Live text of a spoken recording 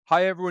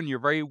Hi, everyone. You're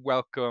very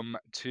welcome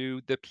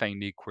to the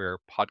Plainly Queer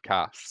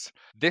podcast.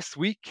 This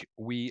week,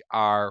 we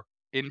are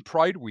in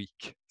Pride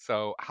Week.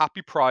 So,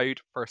 happy Pride,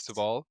 first of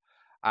all.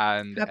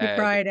 And Happy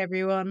Pride,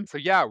 everyone.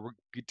 we're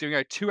doing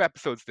out two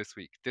episodes this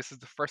week. This is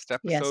the first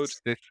episode.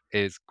 Yes. This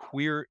is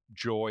Queer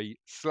Joy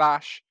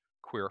slash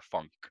Queer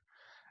Funk.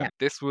 Yeah,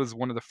 This was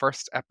one of the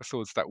first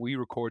episodes that we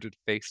recorded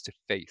face to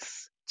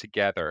face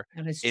together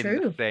that is in the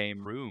true.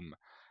 same room.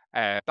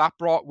 That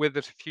brought with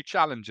it a few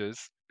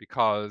challenges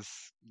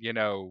because,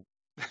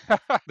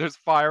 there's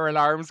fire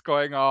alarms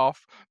going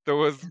off, there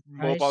was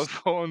Right. mobile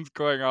phones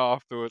going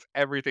off, there was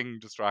everything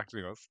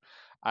distracting us.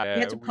 We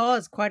had Uh, to we,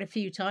 pause quite a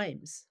few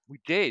times. we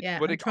did, Yeah,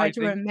 but and I try to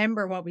think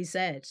remember what we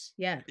said.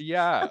 Yeah.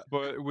 yeah,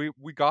 but we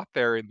got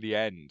there in the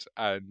end,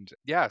 and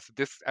yeah. So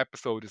this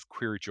episode is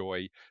Queer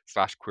Joy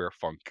slash Queer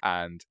Funk,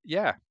 and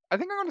yeah, I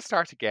think I'm going to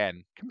start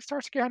again. Can we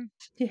start again?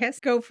 Yes,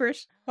 go for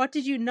it. What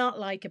did you not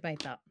like about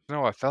that?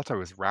 No, I felt I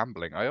was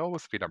rambling. I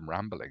always feel I'm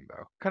rambling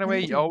though. Kind of I way.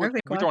 think you're Oh,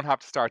 perfect. we What? don't have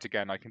to start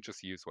again. I can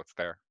just use what's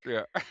there.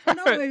 Yeah. Oh,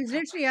 no, I was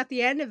literally at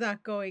the end of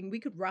that going, we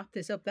could wrap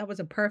this up. That was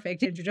a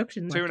perfect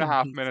introduction, Two and a working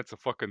half piece. minutes of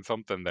fucking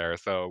something there,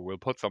 so we'll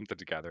put something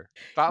together.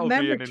 That'll be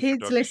Remember, an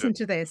kids listen introduction.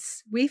 to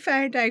this. We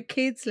found out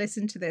kids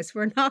listen to this.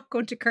 We're not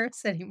going to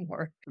curse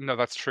anymore. No,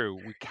 that's true.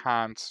 We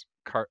can't.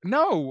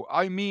 No,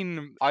 I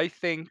mean, I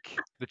think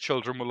the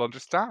children will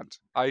understand.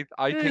 I think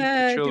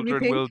the Do we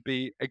children will think?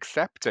 be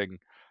accepting,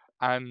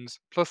 and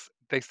plus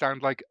they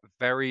sound like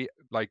very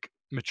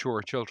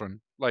mature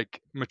children,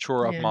 like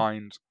mature of Yeah.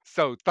 mind.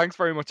 So thanks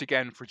very much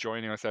again for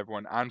joining us,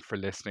 everyone, and for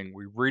listening.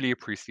 We really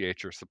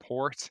appreciate your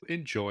support.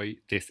 Enjoy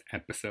this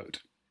episode.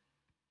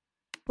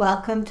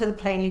 Welcome to the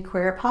Plainly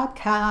Queer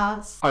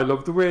podcast. I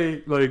love the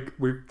way,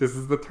 this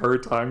is the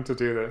third time to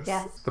do this.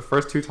 Yes. The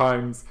first two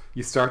times,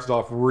 you started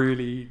off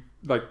really,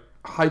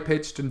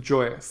 high-pitched and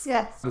joyous.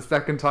 Yes. The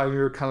second time, you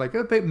were kind of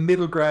a bit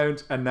middle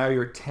ground, and now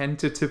you're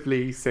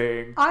tentatively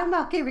saying... I'm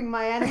not giving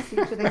my energy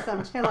to this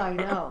until I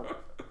know.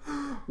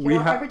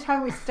 Every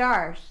time we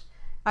start,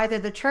 either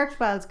the church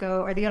bells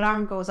go or the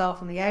alarm goes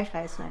off in the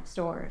outhouse next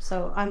door.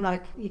 So I'm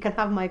like, you can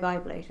have my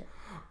vibe later.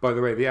 By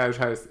the way, the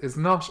outhouse is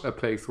not a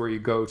place where you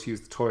go to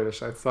use the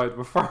toilet outside of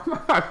a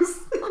farmhouse.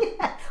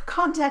 Yeah.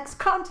 Context.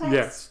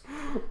 Yes.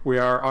 We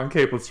are on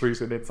Capel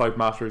Street in Inside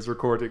Matters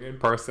recording in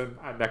person,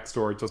 and next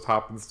door just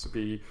happens to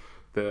be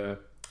the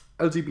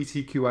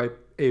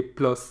LGBTQIA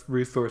plus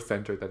resource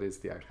centre that is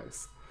the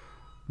outhouse,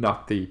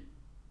 not the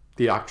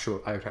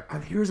actual outhouse.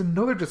 And here's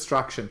another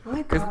distraction. Oh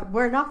my God,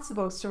 we're not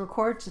supposed to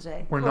record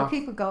today. We're We'll not.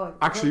 keep it going.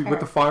 Actually, with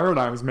the fire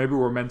alarms, maybe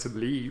we're meant to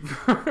leave.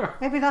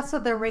 Maybe that's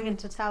what they're ringing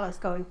to tell us,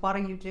 going, what are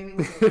you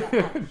doing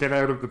here? Get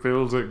out of the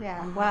building.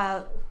 Yeah,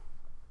 well,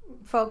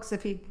 folks,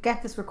 if you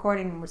get this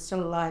recording and we're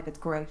still alive, it's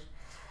great.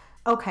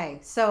 Okay,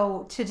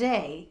 so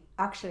today,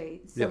 actually,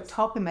 Yes.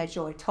 talking about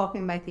joy,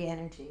 talking about the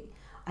energy,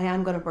 I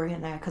am going to bring it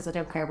now because I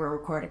don't care we're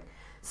recording.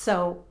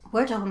 So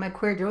we're talking about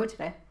queer joy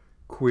today.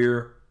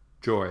 Queer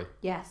joy.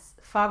 Yes,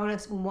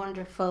 fabulous,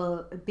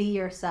 wonderful, be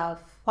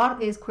yourself.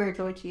 What is queer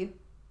joy to you?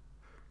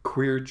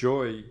 Queer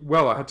joy.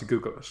 Well, I had to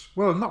Google it.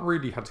 Well, not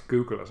really had to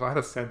Google it. I had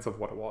a sense of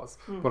what it was,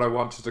 but I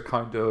wanted to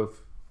kind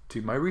of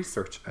do my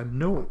research and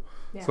know.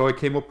 Yeah. So I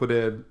came up with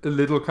a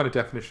little kind of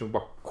definition of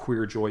what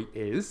queer joy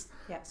is.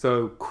 Yeah.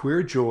 So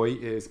queer joy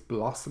is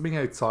blossoming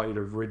outside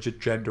of rigid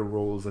gender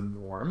roles and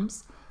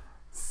norms,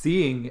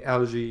 seeing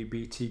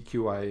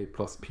LGBTQIA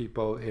plus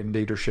people in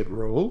leadership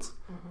roles,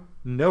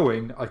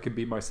 knowing I can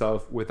be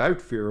myself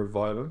without fear of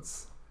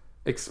violence,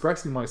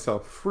 expressing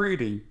myself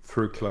freely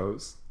through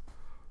clothes,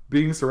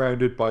 being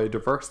surrounded by a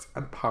diverse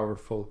and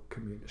powerful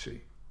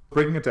community.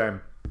 Breaking it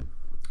down,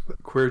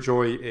 queer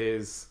joy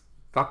is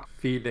that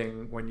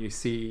feeling when you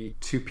see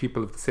two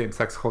people of the same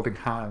sex holding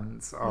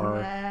hands, or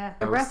a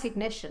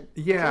recognition.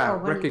 Yeah,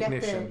 when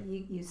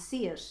recognition. You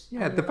see it.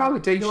 Yeah, and the you're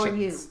like, You're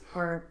you, validations.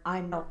 or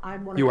I'm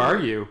one of You are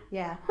you.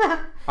 Yeah.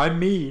 I'm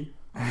me.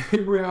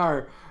 Here we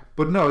are.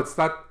 But no, it's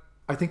that,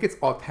 I think it's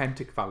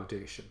authentic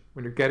validation.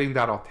 When you're getting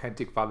that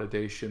authentic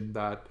validation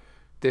that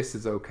this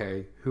is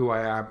okay, who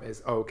I am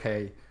is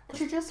okay. But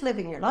you're just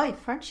living your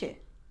life, aren't you?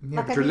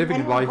 Yeah, but you're living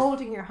anyone life.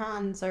 holding your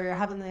hands or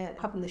having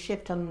the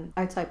shift on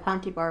outside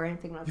panty bar or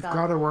anything like You've that.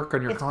 got to work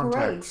on your It's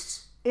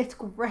context. great. It's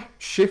great.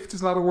 Shift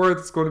is not a word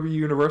that's going to be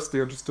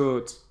universally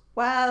understood.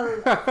 Well,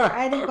 for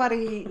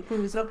anybody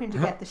who's looking to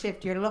get the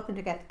shift, you're looking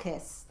to get the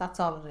kiss. That's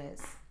all it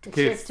is. The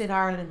Kiss. shift in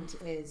Ireland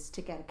is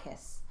to get a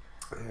kiss.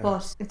 Yeah.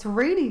 But it's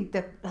really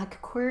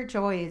queer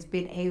joy is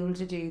being able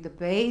to do the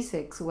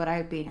basics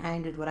without being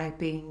hounded, without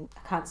being,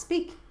 I can't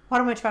speak. What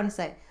am I trying to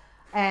say?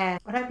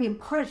 Without being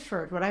punished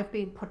for it, without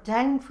being put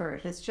down for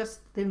it. It's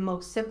just the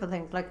most simple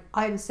things. Like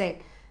I would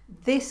say,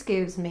 this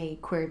gives me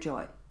queer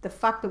joy. The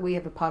fact that we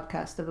have a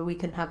podcast, that we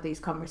can have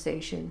these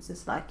conversations,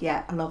 is like,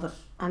 yeah, I love it.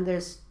 And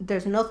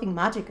there's nothing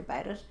magic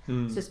about it.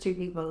 It's just two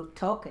people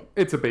talking.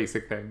 It's a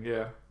basic thing,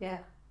 yeah. Yeah.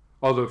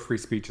 Although free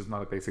speech is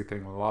not a basic thing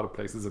in a lot of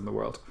places in the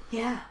world.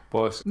 Yeah.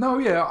 But no,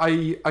 yeah,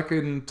 I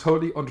can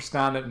totally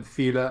understand it and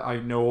feel it. I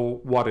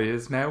know what it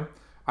is now.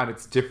 And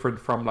it's different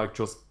from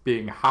just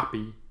being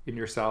happy in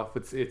yourself.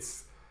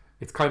 It's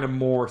It's kind of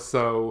more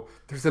so,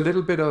 there's a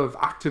little bit of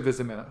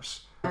activism in it.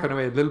 Kind of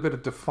a little bit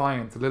of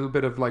defiance, a little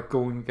bit of like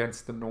going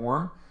against the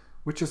norm,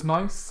 which is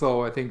nice.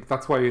 So I think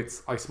that's why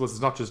I suppose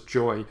it's not just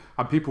joy.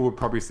 And people would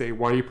probably say,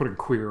 why are you putting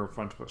queer in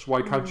front of it?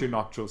 Why can't you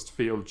not just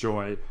feel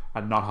joy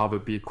and not have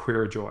it be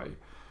queer joy?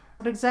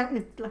 But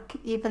exactly, like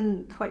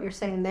even what you're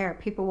saying there,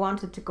 people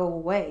want it to go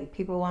away.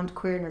 People want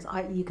queerness.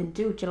 You can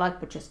do what you like,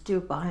 but just do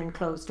it behind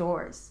closed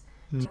doors.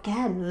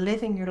 Again,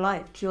 living your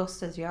life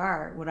just as you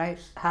are without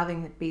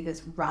having it be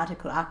this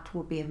radical act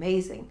would be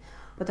amazing.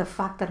 But the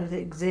fact that it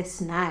exists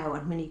now,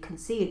 and when you can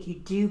see it, you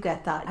do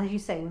get that. As you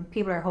say, when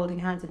people are holding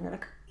hands and you're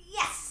like,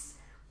 yes,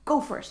 go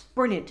for it.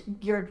 Brilliant.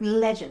 You're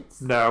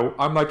legends. No,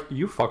 I'm like,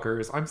 you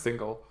fuckers, I'm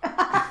single.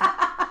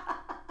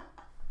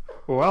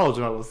 Well,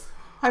 jealous.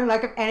 I'm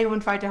like, if anyone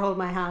tried to hold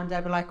my hand,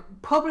 I'd be like,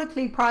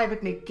 publicly,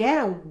 privately,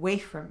 get away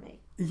from me.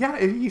 Yeah,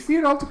 you see,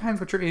 it all depends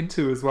what you're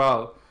into as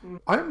well.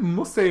 I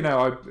must say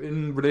now,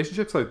 in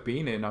relationships I've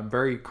been in, I'm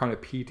very kind of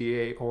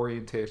PDA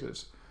orientated.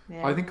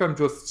 Yeah. I think I'm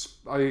just,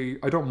 I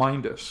don't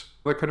mind it.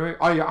 Like, kind of,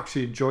 I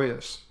actually enjoy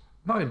it.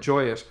 Not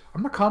enjoy it,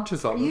 I'm not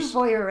conscious of Are it. you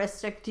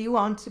voyeuristic? Do you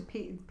want to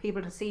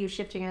people to see you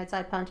shifting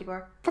outside panty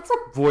bar? That's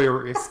not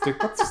voyeuristic,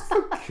 that's just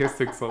like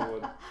kissing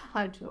someone.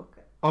 I'm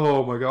joking.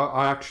 Oh my god,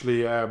 I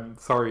actually,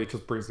 sorry, it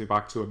just brings me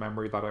back to a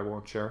memory that I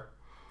won't share.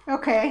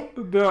 Okay.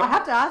 No. I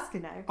have to ask you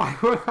now.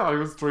 I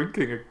was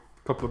drinking a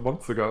couple of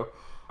months ago,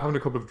 having a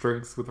couple of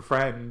drinks with a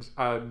friend,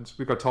 and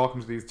we got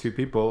talking to these two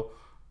people,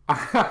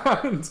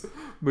 and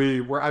we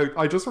were out.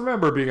 I just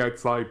remember being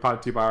outside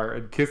Panty Bar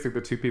and kissing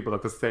the two people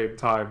at the same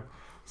time.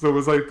 So it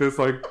was like this,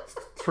 like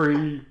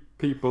three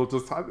people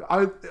just.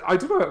 I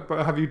don't know,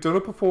 but have you done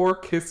it before?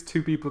 Kissed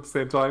two people at the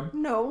same time?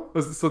 No.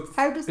 So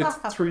How does that it's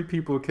happen? three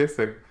people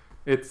kissing.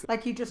 It's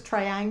Like you just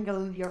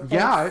triangle your face?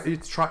 yeah,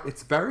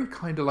 it's very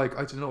kind of like,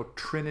 I don't know,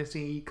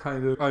 Trinity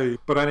kind of.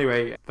 But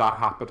anyway, that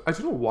happened. I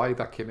don't know why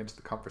that came into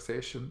the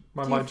conversation.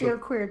 My Do you mind feel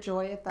just- queer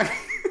joy at that?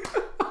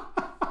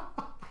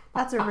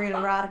 That's a real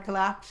radical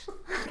act.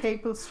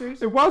 Capel Street.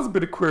 It was a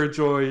bit of queer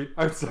joy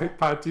outside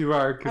Panty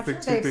Bar I'm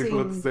kissing sure two they've people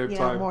at the seen, same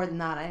time. more than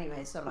that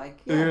anyway. So like,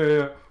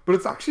 Yeah. But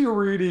it's actually a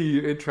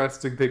really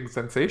interesting thing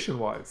sensation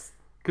wise,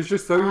 because you're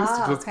so used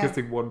to just okay.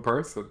 kissing one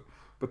person,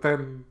 but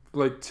then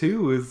like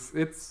two is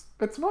it's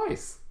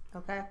nice.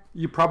 Okay.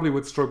 You probably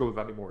would struggle with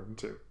any more than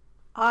two.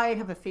 I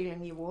have a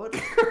feeling you would.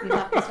 You'd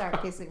have to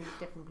start kissing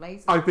different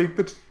places. I think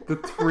that the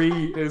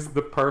three is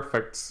the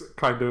perfect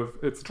kind of,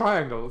 it's a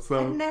triangle. So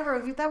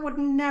That would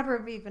never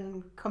have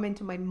even come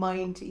into my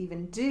mind to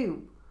even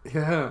do.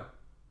 yeah,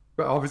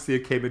 but obviously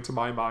it came into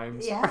my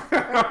mind. Yeah.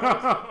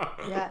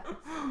 Perfect. Yeah.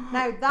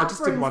 Now that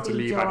just didn't brings want to me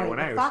leave joy. anyone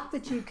The out. fact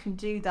that you can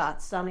do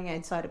that standing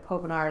outside a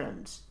pub in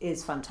Ireland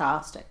is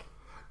fantastic.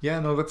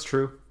 Yeah, no, that's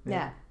true.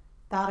 Yeah,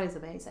 that is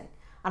amazing.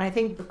 And I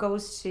think it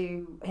goes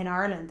to, in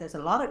Ireland, there's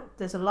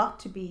a lot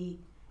to be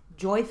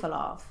joyful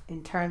of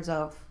in terms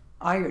of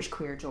Irish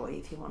queer joy,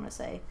 if you want to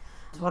say.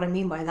 So what I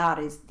mean by that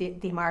is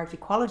the Marriage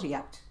Equality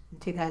Act in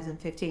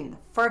 2015, the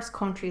first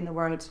country in the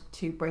world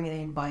to bring it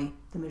in by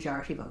the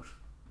majority vote.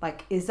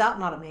 Like, is that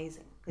not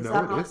amazing? Is No,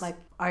 that it not is. like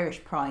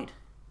Irish pride?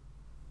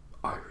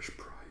 Irish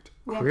pride.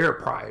 Yeah. Queer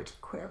pride.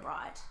 Queer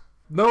pride.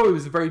 No, it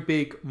was a very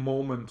big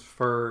moment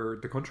for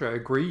the country, I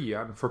agree,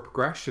 and for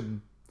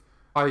progression.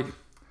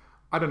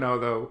 I don't know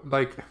though,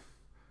 like,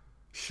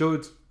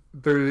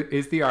 there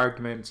is the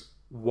argument,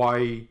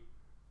 why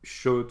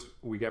should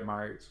we get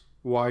married?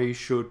 Why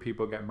should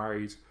people get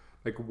married?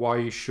 Like,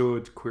 why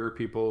should queer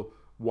people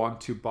want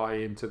to buy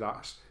into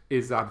that?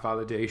 Is that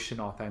validation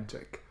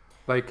authentic?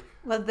 Like,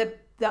 Well,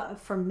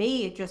 for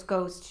me, it just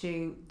goes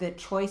to the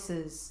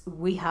choices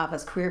we have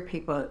as queer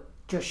people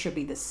just should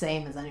be the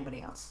same as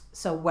anybody else.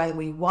 So whether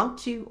we want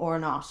to or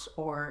not,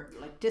 or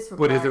like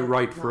disregard. but is it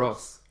right or for not.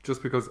 us?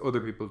 Just because other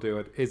people do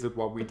it, is it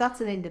what we... But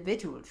that's an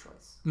individual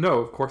choice. No,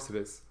 of course it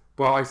is.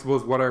 Well, I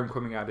suppose what I'm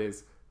coming at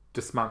is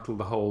dismantle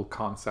the whole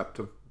concept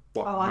of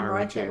what Oh, I'm right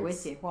marriage there is.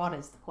 with you. What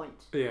is the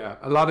point? Yeah,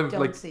 a lot of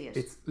Don't like see it.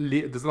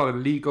 there's a lot of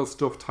legal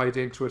stuff tied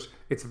into it.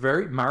 It's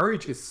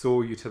marriage is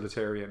so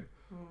utilitarian.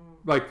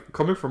 Like,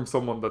 coming from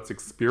someone that's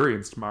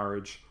experienced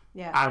marriage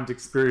Yeah. and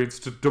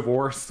experienced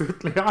divorce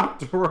swiftly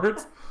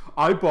afterwards,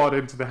 I bought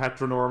into the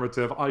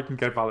heteronormative. I can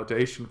get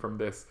validation from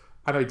this,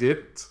 and I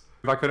didn't.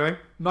 That kind of way.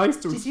 Nice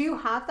to. Did you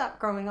have that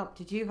growing up?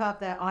 Did you have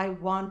the I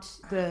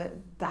want the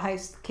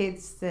house, the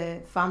kids,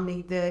 the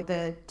family,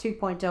 the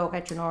 2.0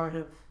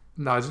 heteronormative?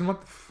 No, I didn't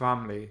want the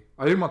family.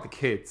 I didn't want the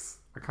kids.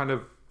 I kind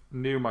of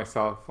knew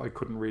myself. I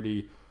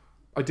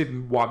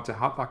didn't want to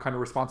have that kind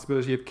of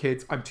responsibility of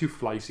kids. I'm too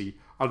flighty.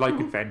 I like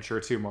adventure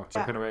too much.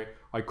 Yeah. Kind of way.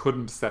 I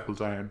couldn't settle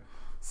down.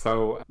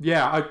 So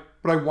yeah,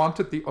 but I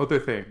wanted the other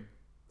thing.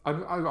 I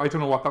don't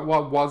know what that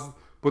was,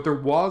 but there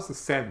was a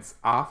sense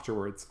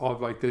afterwards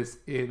of like this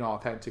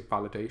inauthentic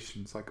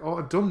validation. It's like, oh,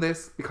 I've done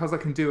this because I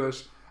can do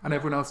it, and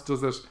everyone else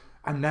does it,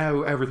 and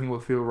now everything will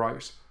feel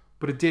right.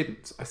 But it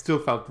didn't. I still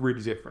felt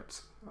really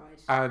different.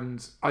 Right.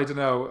 And I don't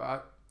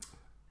know.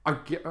 I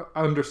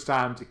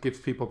understand it gives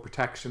people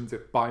protections.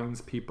 It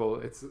binds people.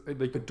 It's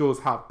like it does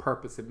have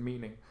purpose and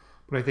meaning.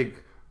 But I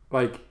think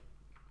like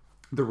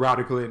the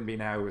radical in me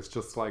now is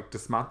just like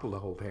dismantle the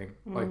whole thing.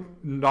 Like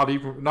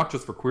not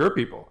just for queer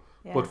people,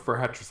 but for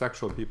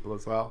heterosexual people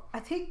as well. I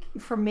think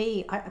for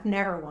me, I've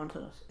never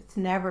wanted it. It's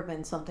never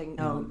been something,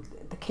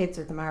 the kids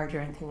or the marriage or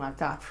anything like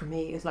that. For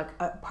me, it's like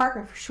a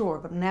partner for sure,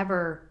 but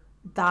never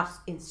that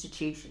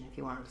institution, if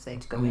you wanted to say,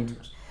 to go into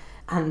it.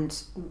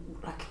 And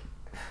like,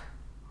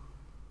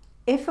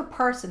 if a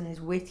person is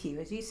with you,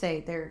 as you say,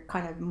 they're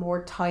kind of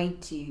more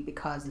tied to you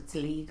because it's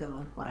legal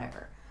and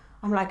whatever.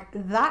 I'm like,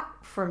 that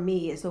for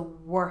me is the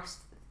worst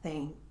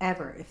thing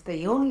ever. If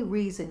the only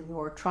reason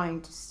you're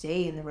trying to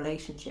stay in the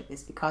relationship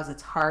is because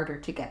it's harder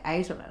to get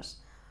out of it,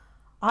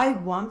 I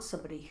want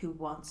somebody who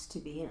wants to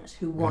be in it,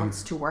 who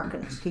wants to work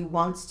in it,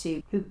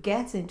 who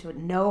gets into it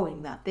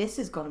knowing that this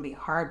is going to be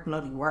hard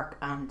bloody work.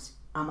 And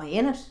am I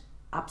in it?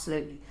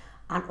 Absolutely.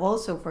 And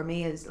also for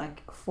me is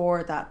like,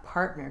 for that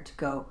partner to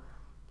go,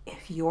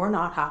 if you're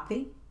not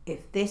happy,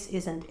 if this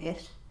isn't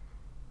it,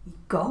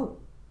 go.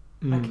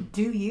 Like,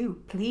 do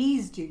you,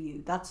 please do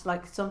you. That's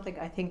like something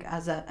I think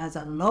as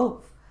a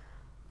love,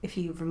 if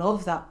you've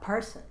loved that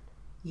person,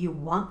 you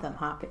want them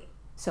happy.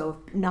 So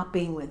not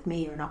being with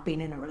me or not being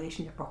in a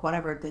relationship or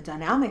whatever the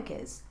dynamic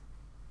is,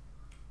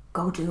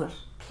 go do it,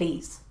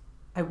 please.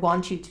 I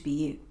want you to be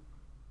you.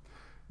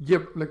 Yeah,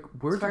 but like,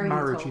 where did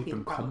marriage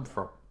even come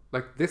from?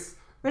 Like this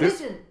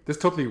religion. This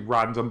totally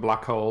random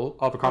black hole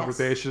of a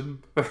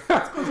conversation. Let's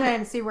go down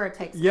and see where it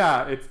takes us.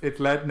 Yeah, it's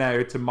led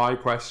now to my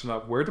question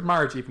of where did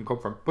marriage even come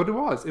from? But it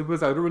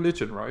was out of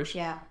religion, right?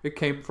 Yeah. It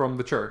came from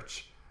the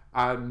church.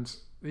 And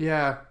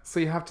yeah, so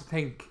you have to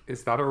think,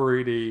 is that a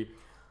really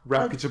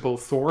reputable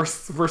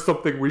source for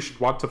something we should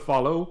want to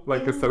follow,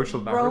 like a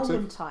social narrative?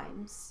 Roman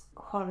times,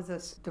 what is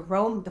it?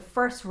 The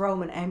first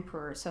Roman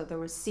emperor. So there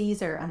was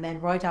Caesar, and then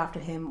right after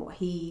him,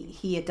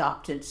 he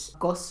adopted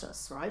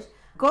Augustus, right?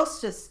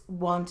 Augustus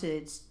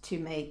wanted to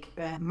make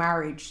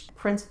marriage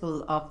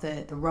principle of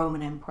the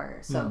Roman Empire.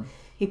 So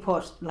he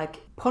put like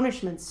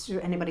punishments to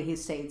anybody who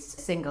stayed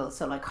single.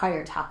 So like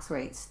higher tax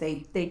rates.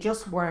 They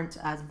just weren't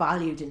as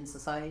valued in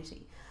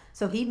society.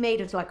 So he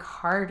made it like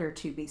harder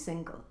to be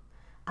single.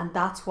 And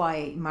that's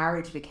why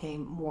marriage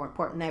became more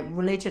important. Now,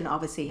 religion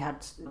obviously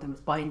there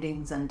was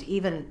bindings, and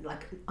even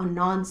like a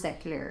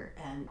non-secular,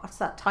 and what's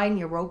that, tying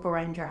your rope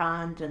around your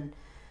hand and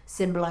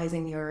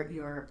symbolizing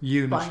your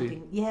unity.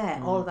 binding.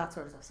 Yeah, all of that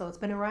sort of stuff. So it's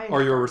been around.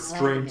 Or your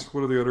restraint,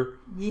 one or the other.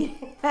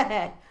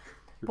 Yeah.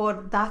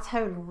 But that's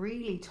how it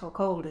really took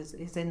hold, is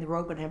in the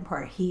Roman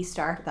Empire. He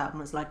started that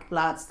and was like,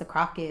 lads, the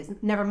crack is,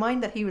 never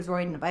mind that he was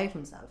writing about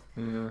himself.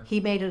 Yeah.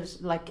 He made it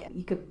like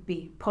you could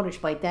be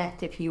punished by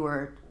death if you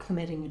were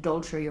committing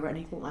adultery or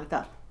anything like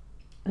that.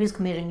 He was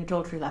committing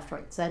adultery left,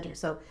 right, and centre.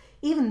 So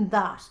even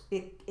that,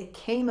 it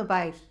came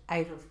about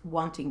out of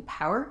wanting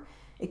power.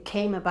 It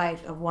came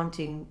about of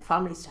wanting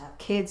families to have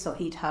kids, so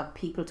he'd have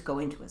people to go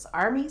into his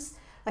armies.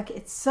 Like,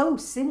 it's so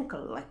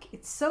cynical. Like,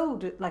 it's so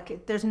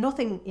there's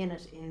nothing in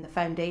it in the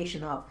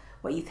foundation of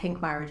what you think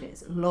marriage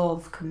is: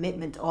 love,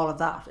 commitment, all of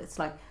that. It's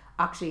like,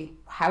 actually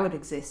how it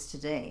exists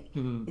today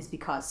is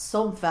because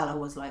some fella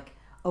was like,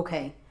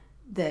 okay,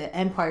 the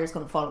empire is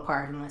going to fall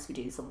apart unless we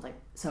do something.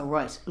 So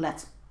right,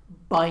 let's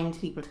bind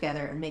people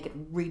together and make it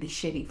really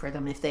shitty for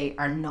them if they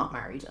are not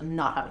married and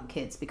not having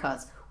kids,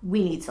 because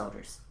we need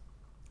soldiers.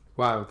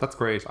 Wow, that's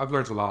great. I've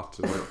learned a lot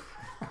today.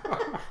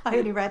 I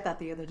only read that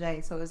the other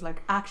day, so it was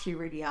like actually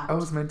really apt. Oh, it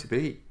was meant to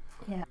be.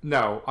 Yeah.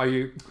 No,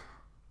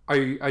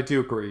 I do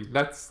agree.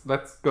 Let's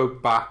go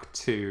back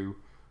to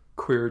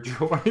queer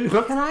joy.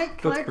 Can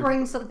I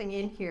bring something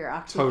in here,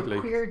 actually? Totally.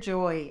 Queer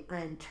joy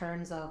in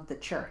terms of the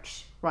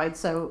church, right?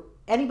 So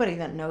anybody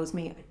that knows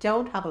me, I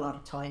don't have a lot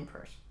of time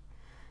for it.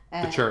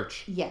 The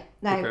church. Yeah.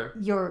 Now,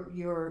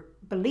 your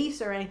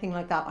beliefs or anything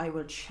like that, I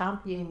will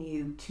champion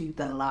you to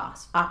the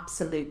last.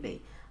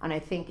 Absolutely. And I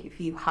think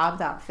if you have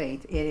that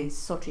faith, it is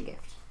such a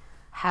gift.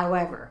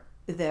 However,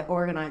 the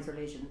organised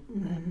religion,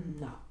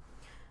 no.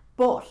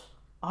 But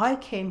I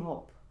came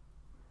up,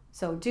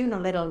 so doing a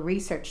little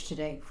research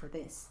today for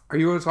this. Are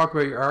you going to talk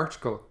about your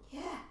article?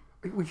 Yeah.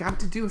 We have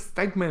to do a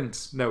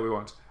segment. No, we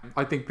won't.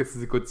 I think this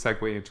is a good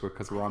segue into it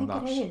because we're on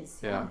that. It is.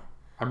 Yeah.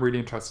 I'm really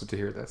interested to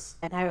hear this.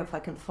 And now if I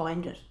can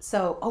find it.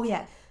 So,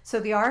 So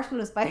the article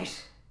is about,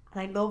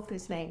 and I love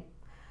this name,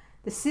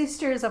 the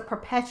Sisters of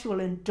Perpetual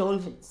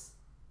Indulgence.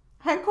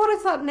 How good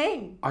is that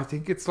name? I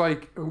think it's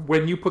like,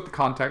 when you put the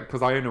context,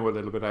 because I know a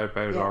little bit about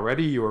it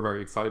already, you were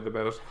very excited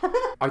about it.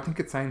 I think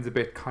it sounds a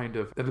bit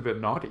a little bit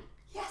naughty.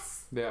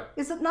 Yes. Yeah.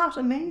 Is it not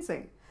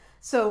amazing?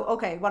 So,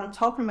 okay, what I'm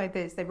talking about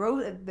is they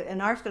wrote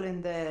an article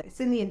it's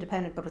in the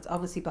Independent, but it's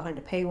obviously behind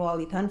a paywall.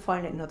 You can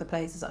find it in other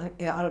places.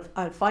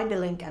 I'll find a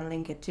link and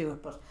link it to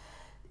it. But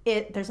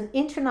there's an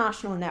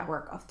international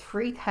network of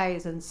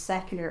 3,000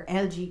 secular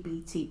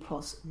LGBT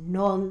plus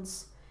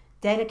nuns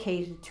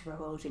dedicated to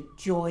promoting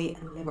joy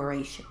and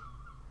liberation.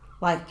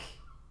 Like,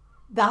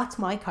 that's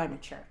my kind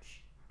of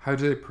church. How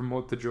do they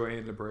promote the joy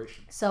and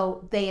liberation?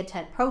 So they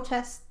attend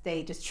protests,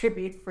 they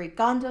distribute free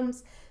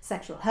condoms,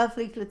 sexual health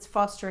leaflets,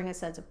 fostering a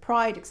sense of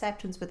pride,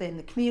 acceptance within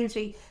the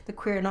community. The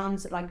queer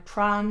nuns, like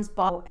trans,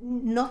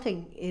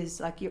 nothing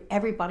is like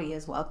everybody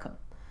is welcome.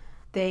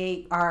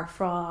 They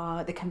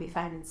can be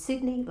found in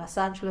Sydney, Los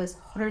Angeles,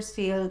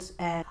 Huddersfield.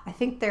 I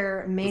think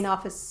their main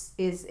office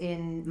is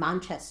in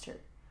Manchester.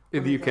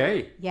 In the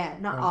UK? Yeah,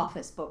 not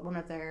office, but one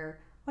of their,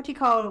 what do you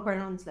call it where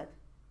nuns live?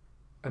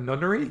 A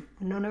nunnery?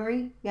 A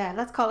nunnery? Yeah,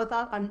 let's call it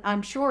that.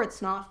 I'm sure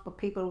it's not, but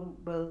people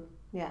will,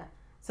 yeah.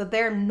 So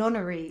their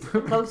nunnery,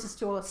 the closest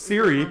to us.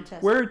 Siri, is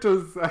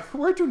Manchester.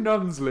 where do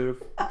nuns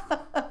live?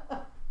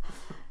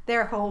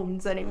 Their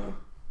homes, anyway.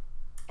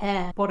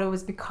 But it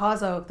was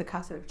because of the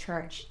Catholic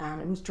Church,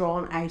 and it was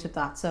drawn out of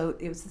that. So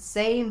it was the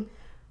same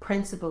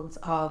principles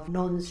of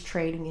nuns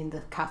training in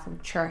the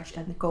Catholic Church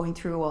and going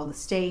through all the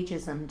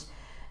stages, and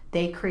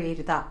they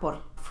created that,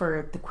 but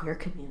for the queer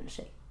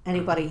community.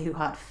 Anybody who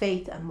had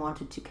faith and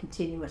wanted to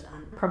continue it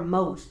and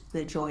promote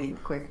the joy in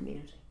the queer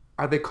community.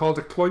 Are they called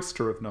a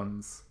cloister of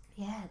nuns?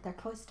 Yeah, they're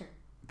cloister.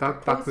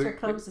 Cloister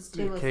Closest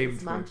to us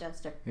is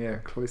Manchester. Yeah,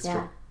 cloister.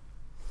 Yeah.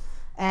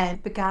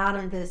 And began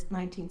in the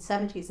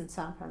 1970s in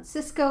San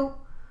Francisco,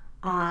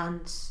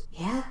 and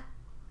yeah,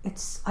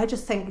 I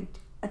just think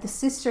the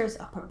Sisters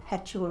of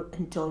Perpetual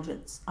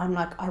Indulgence. I'm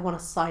like, I want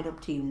to sign up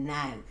to you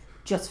now,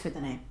 just for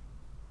the name.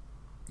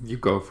 You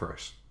go for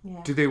it.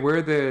 Yeah. Do they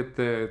wear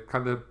the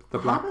kind of the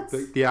black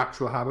habits? the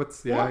actual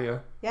habits? Yeah.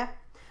 Yeah,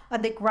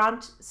 and they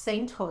grant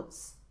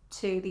sainthoods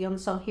to the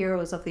unsung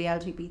heroes of the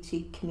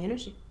LGBT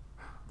community.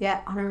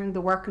 Yeah, honouring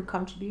the work and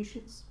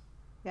contributions.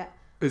 Yeah.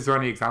 Is there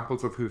any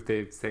examples of who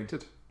they've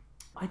sainted?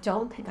 I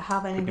don't think I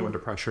have any. Putting you under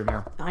pressure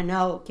now. I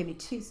know. Give me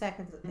 2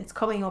 seconds. It's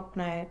coming up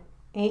now.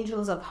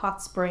 Angels of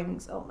Hot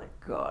Springs. Oh my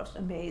God,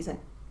 amazing.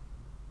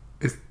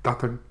 Is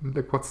that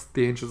what's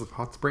the Angels of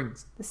Hot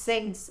Springs? The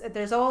saints.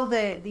 There's all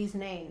these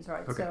names,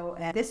 right? Okay. So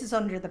this is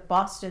under the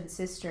Boston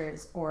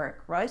Sisters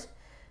org, right?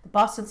 The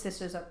Boston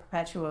Sisters of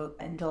Perpetual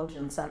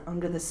Indulgence, and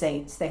under the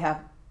saints they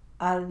have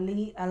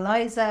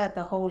Eliza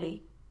the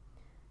Holy,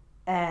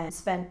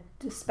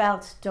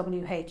 spelt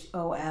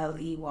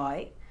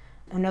WHOLEY.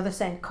 Another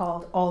saint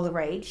called All the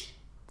Rage.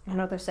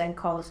 Another saint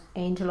called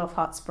Angel of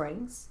Hot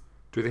Springs.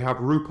 Do they have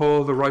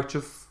RuPaul the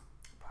Righteous?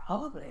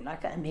 Probably.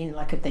 Like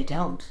if they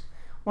don't.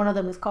 One of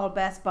them is called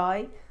Best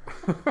Buy.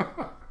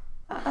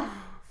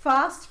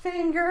 Fast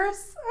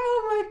Fingers.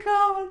 Oh my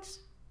God.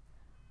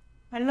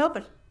 I love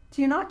it.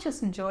 Do you not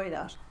just enjoy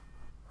that?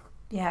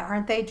 Yeah,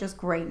 aren't they just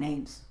great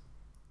names?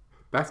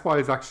 Best Buy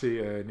is actually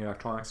an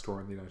electronics store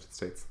in the United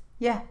States.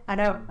 Yeah, I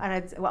know. And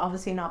it's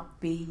obviously not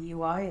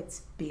BUI,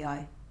 it's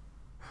BI.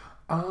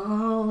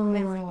 Oh.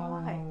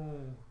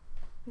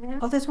 Yeah.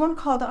 Oh, there's one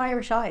called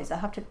Irish Eyes. I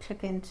have to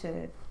click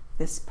into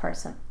this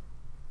person.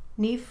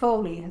 Niamh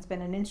Foley has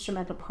been an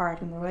instrumental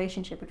part in the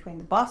relationship between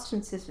the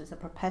Boston Sisters of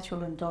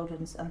Perpetual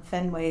Indulgence and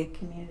Fenway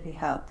Community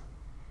Health.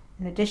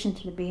 In addition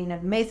to being an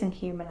amazing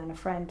human and a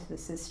friend to the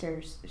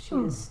sisters, she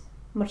is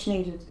much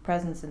needed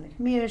presence in the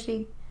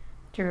community.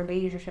 To her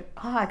leadership.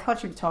 I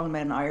thought you were talking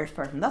about an Irish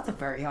person. That's a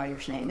very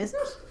Irish name, isn't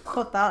it?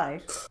 Cut that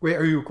out. Wait,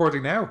 are you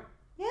recording now?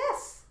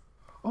 Yes.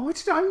 Oh,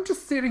 I'm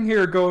just sitting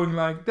here going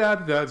like da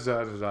da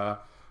da da da.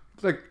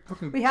 Like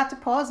fucking. We had to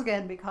pause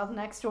again because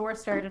next door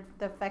started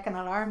the fucking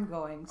alarm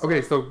going. So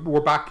Okay, so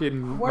we're back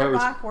in. we're mode.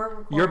 back. We're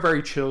recording. You're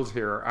very chilled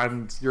here,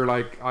 and you're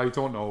like, I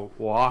don't know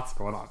what's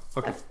going on.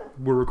 Okay,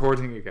 we're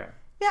recording again.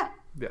 Yeah.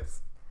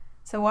 Yes.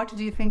 So what did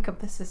you think of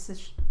the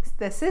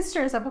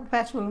Sisters of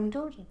Perpetual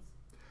Indulgence?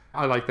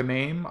 I like the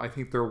name. I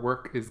think their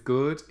work is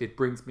good. It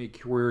brings me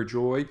queer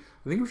joy.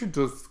 I think we should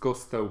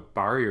discuss the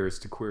barriers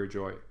to queer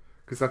joy,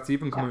 because that's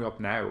even coming up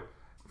now.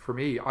 For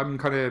me, I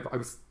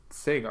was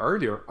saying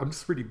earlier, I'm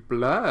just really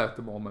blah at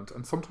the moment.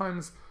 And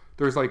sometimes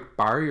there's like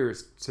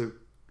barriers to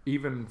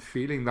even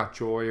feeling that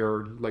joy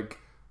or like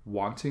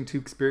wanting to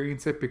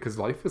experience it, because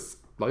life is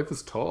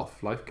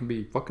tough. Life can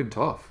be fucking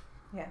tough.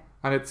 Yeah.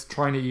 And it's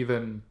trying to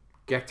even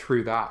get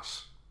through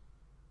that.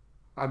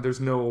 And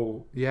there's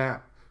no,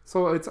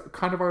 So it's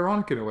kind of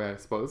ironic in a way, I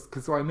suppose,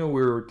 because I know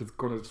we were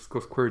going to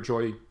discuss queer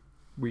joy.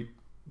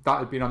 That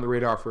had been on the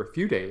radar for a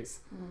few days,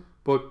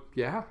 but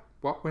yeah,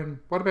 what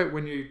about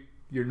when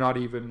you're not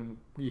even,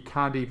 you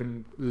can't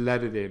even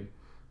let it in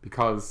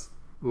because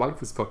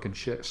life is fucking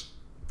shit.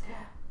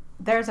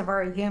 There's a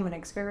very human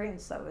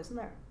experience, though, isn't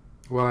there?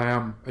 Well, I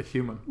am a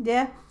human.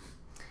 Yeah.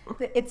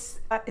 It's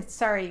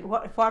sorry.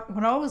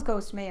 What always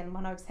goes to me, and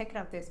when I was thinking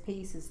of this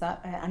piece, is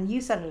that, and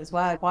you said it as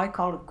well. Why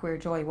call it queer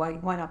joy?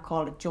 Why not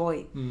call it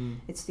joy?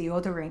 It's the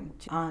othering,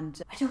 and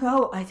I don't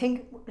know. I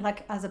think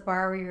like as a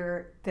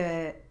barrier,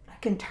 the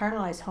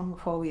internalized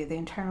homophobia, the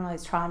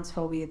internalized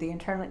transphobia, the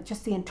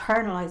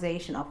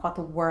internalization of what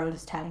the world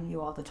is telling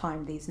you all the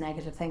time, these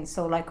negative things.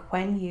 So like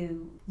when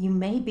you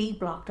may be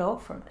blocked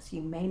off from it,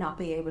 you may not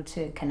be able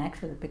to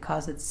connect with it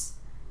because it's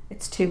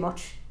too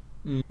much.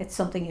 It's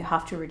something you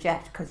have to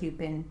reject because you've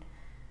been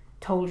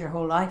told your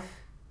whole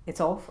life it's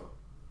awful.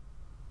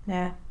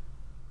 Yeah.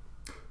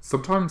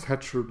 Sometimes the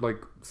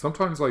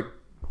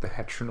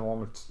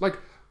heteronormative, like,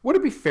 would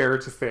it be fair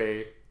to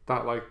say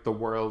that like the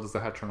world is a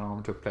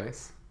heteronormative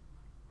place?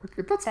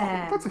 Like, that's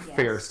a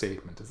fair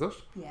statement, is it?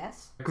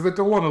 Yes. Because I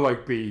don't want to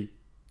like be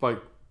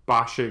like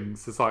bashing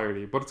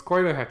society, but it's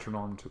quite a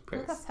heteronormative place.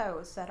 Well, that's how it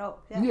was set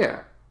up.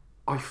 Yeah.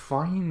 I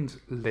find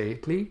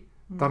lately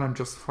that I'm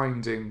just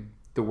finding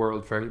the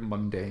world very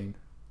mundane.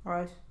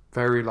 Right.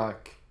 Very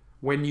like,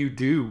 when you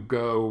do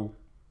go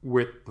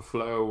with the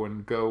flow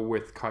and go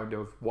with kind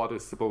of what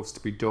is supposed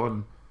to be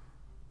done,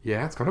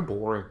 yeah, it's kind of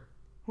boring.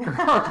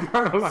 Kind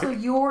of like, So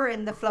you're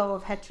in the flow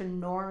of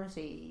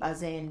heteronormity,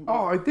 as in...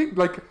 oh, I think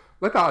like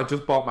that. I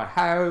just bought my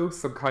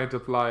house. I'm kind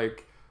of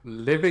like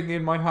living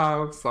in my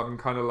house. I'm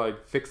kind of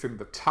like fixing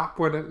the tap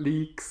when it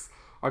leaks.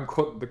 I'm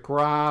cutting the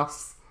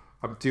grass.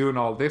 I'm doing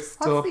all this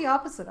What's stuff. the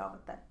opposite of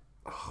it then?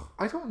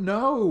 I don't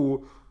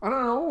know.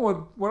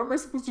 What am I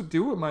supposed to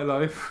do with my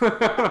life?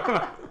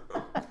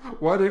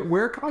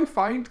 Where can I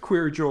find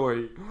queer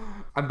joy?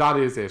 And that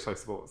is it, I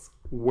suppose.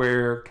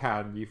 Where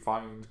can you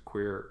find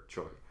queer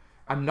joy?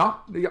 And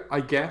not, I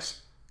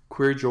get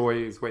queer joy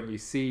is when you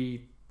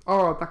see,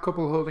 oh, that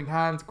couple holding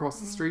hands across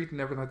the street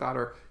and everything like that,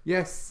 or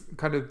yes,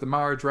 kind of the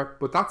marriage rep,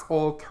 but that's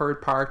all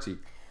third party.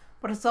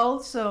 But it's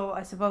also,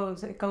 I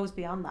suppose, it goes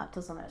beyond that,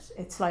 doesn't it?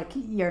 It's like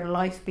your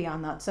life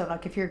beyond that. So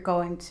like if you're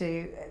going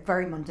to,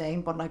 very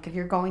mundane, but like if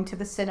you're going to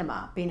the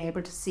cinema, being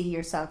able to see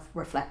yourself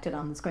reflected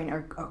on the screen,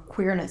 or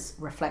queerness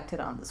reflected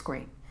on the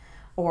screen.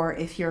 Or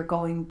if you're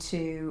going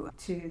to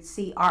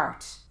see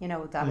art, you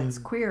know, that it's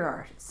queer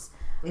artists,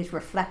 it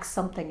reflects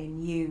something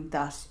in you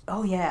that,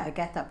 oh yeah, I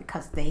get that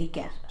because they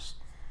get it.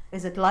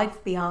 Is it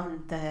life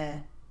beyond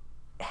the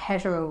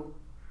hetero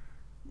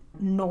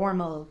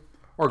normal?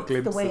 Or It's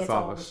glimpses the way it's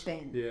of always it.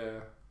 been. Yeah.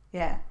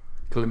 Yeah.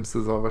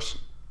 Glimpses of it.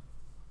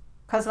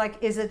 Because, like,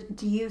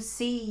 do you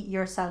see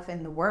yourself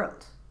in the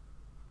world?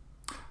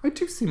 I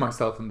do see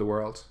myself in the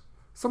world.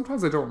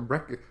 Sometimes I don't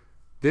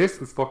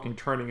This is fucking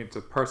turning into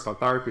a personal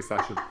therapy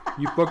session.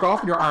 You bug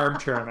off in your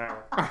armchair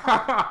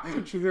now.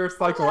 She's here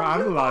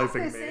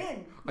psychoanalyzing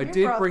me. I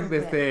did bring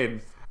this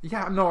in.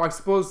 Yeah, no, I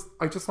suppose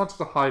I just wanted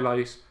to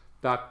highlight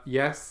that,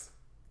 yes,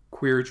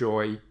 queer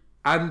joy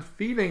and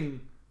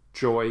feeling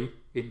joy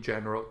in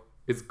general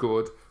is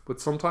good, but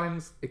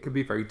sometimes it can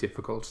be very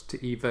difficult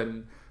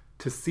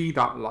to see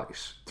that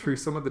light through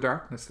some of the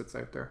darkness that's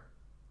out there.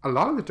 A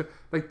lot of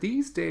like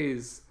these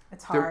days,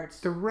 It's hard.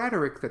 the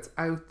rhetoric that's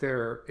out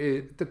there,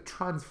 the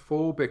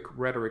transphobic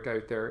rhetoric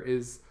out there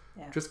is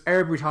just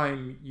every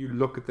time you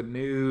look at the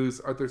news,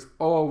 or there's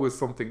always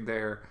something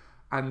there.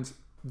 And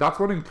that's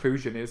what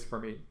inclusion is for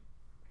me.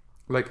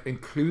 Like,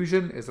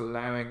 inclusion is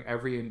allowing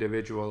every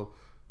individual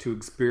to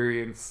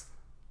experience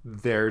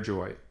their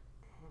joy,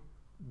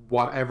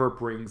 whatever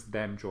brings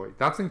them joy.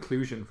 That's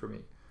inclusion for me.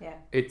 Yeah.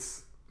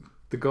 It's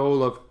the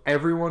goal of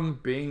everyone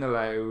being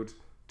allowed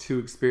to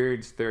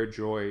experience their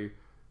joy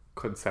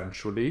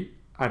consensually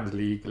and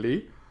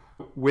legally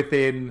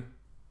within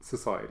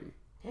society.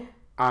 Yeah.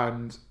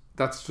 And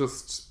that's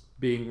just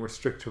being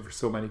restricted for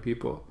so many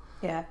people.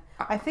 Yeah.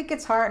 I think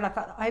it's hard. Like,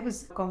 I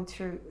was going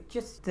through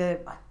just the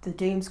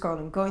doom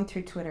scrolling, going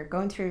through Twitter,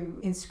 going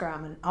through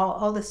Instagram, and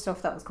all this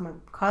stuff that was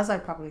coming, because I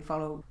probably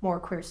follow more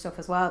queer stuff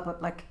as well.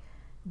 But like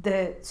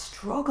the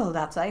struggle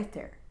that's out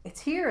there,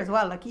 it's here as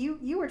well. Like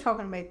you were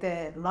talking about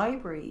the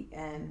library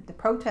and the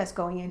protest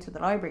going into the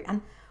library,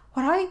 and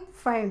what I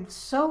found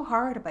so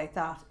hard about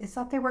that is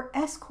that they were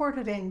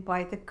escorted in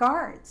by the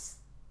guards.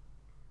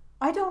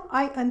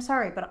 I'm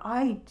sorry, but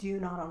I do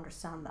not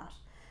understand that.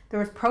 There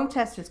was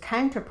protesters,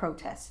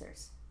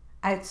 counter-protesters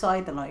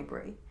outside the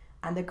library,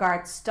 and the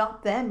guards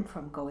stopped them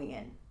from going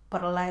in,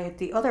 but allowed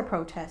the other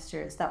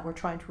protesters that were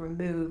trying to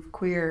remove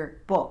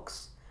queer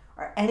books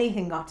or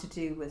anything got to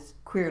do with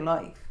queer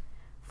life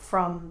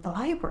from the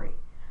library.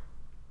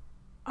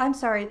 I'm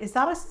sorry, is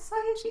that a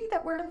society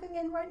that we're living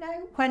in right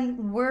now?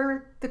 When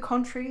we're the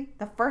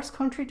first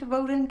country to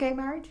vote in gay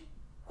marriage?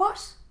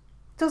 What?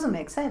 Doesn't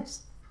make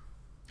sense.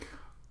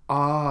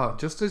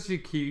 Just as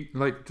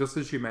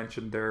you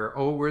mentioned there,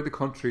 we're the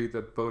country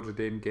that voted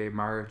in gay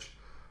marriage.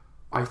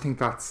 I think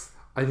that's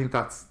in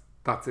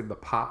the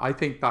past. I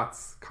think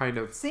that's kind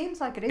of, seems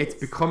like it is. It's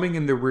becoming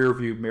in the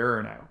rearview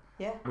mirror now.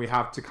 Yeah. We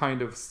have to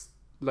kind of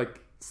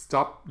like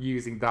stop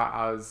using that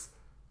as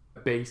a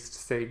base to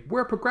say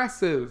we're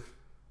progressive.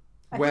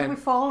 I think we've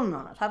fallen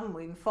on it, haven't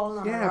we? We've fallen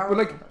on it. Yeah, but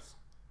like,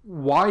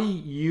 why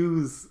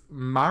use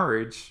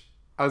marriage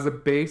as a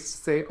base to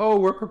say, oh,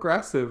 we're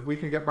progressive, we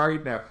can get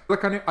married now?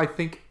 Like, I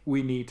think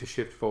we need to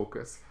shift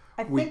focus.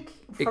 I think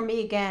for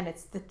me, again,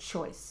 it's the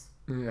choice.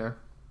 Yeah.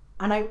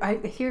 And I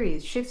hear you,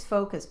 shifts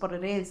focus, but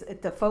it is,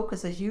 the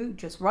focus, as you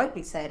just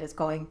rightly said, is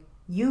going,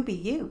 you be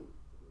you.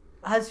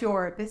 As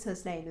your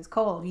business name is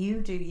called,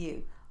 you do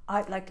you.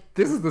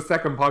 This is the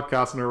second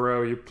podcast in a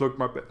row you plugged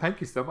my bit.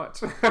 Thank you so much.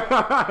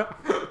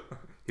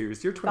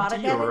 Here's your 20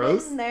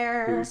 euros. In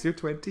there. Here's your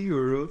 20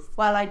 euros.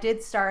 Well, I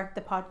did start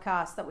the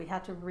podcast that we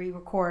had to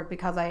re-record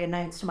because I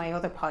announced my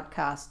other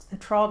podcast, the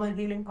Trauma and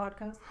Healing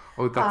Podcast.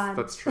 Oh,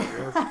 that's true.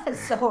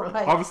 Yes. So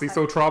like, obviously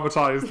so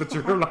traumatized that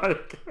you're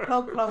like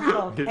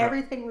plug. Yeah.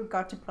 Everything we've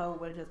got to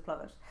plug, we'll just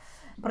plug it.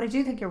 But I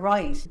do think you're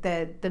right.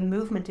 The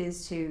movement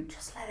is to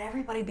just let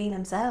everybody be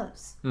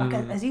themselves. Like,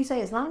 as you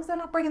say, as long as they're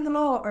not breaking the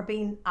law or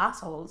being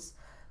assholes,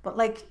 but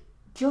like,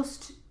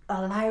 just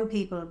allow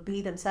people to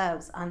be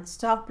themselves and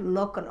stop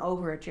looking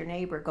over at your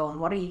neighbour going,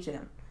 what are you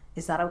doing?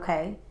 Is that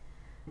okay?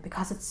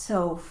 because it's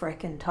so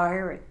freaking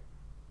tiring.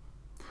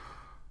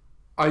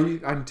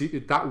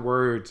 That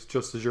word,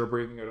 just as you're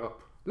bringing it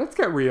up, let's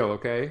get real,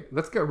 okay?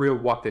 Let's get real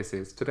what this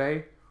is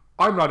today.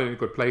 I'm not in a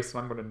good place,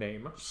 and I'm going to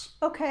name it.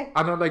 Okay.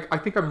 And I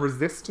think I'm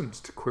resistant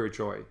to queer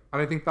joy,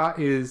 and I think that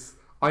is,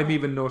 I'm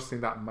even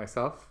noticing that in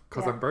myself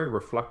because I'm very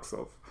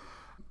reflexive.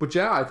 But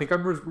yeah, I think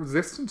I'm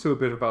resistant to a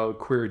bit about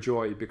queer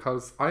joy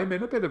because I'm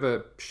in a bit of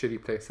a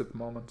shitty place at the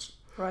moment.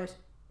 Right.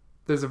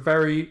 There's a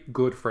very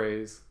good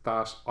phrase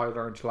that I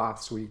learned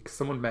last week.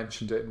 Someone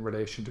mentioned it in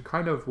relation to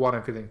kind of what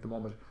I'm feeling at the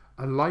moment.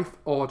 A life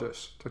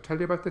audit. Did I tell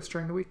you about this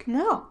during the week?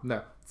 No.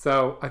 No.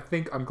 So I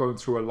think I'm going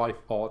through a life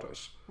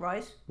audit.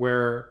 Right.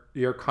 Where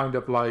you're kind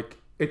of like,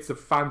 it's a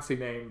fancy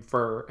name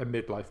for a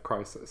midlife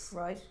crisis.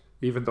 Right.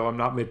 Even though I'm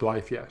not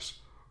midlife yet.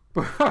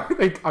 But I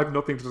think I've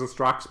nothing to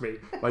distract me,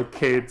 like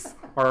kids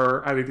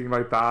or anything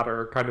like that,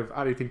 or kind of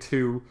anything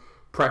too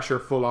pressure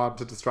full on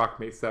to distract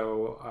me.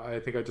 So I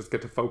think I just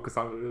get to focus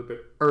on it a little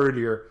bit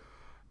earlier.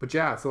 But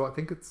yeah, so I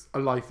think it's a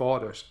life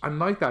audit. And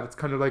like that, it's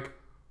kind of like,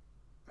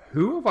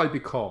 who have I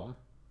become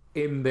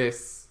in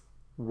this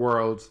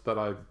world that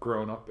I've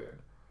grown up in?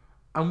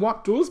 And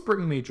what does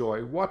bring me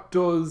joy? What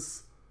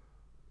does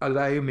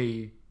allow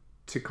me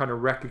to kind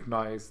of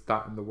recognize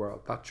that in the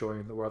world, that joy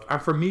in the world? And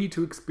for me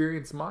to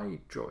experience my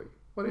joy.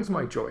 What is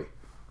my joy?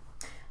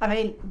 I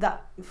mean,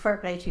 that fair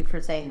play to you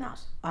for saying that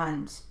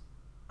and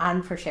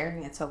for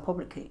sharing it so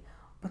publicly.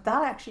 But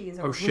that actually is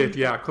a Oh shit,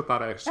 yeah, cut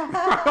that out.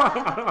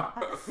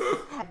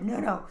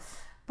 No.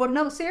 But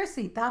no,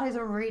 seriously, that is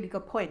a really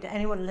good point.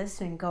 Anyone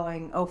listening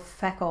going, oh,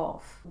 feck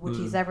off. Would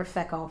you ever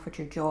feck off with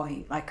your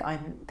joy? Like,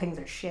 things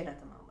are shit at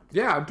the moment.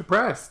 Yeah, I'm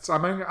depressed.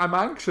 I'm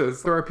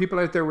anxious. There are people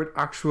out there with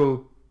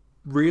actual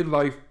real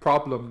life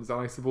problems, and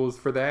I suppose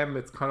for them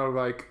it's kind of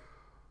like,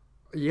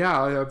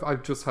 yeah,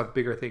 I've just had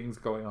bigger things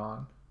going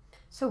on.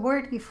 So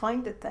where do you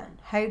find it then?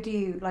 How do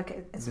you,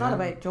 like, it's not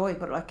about joy,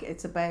 but like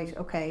it's about,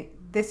 okay,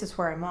 this is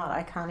where I'm at.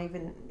 I can't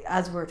even,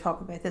 as we're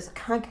talking about this, I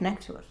can't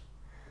connect to it.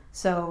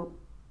 So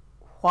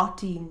what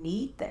do you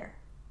need there?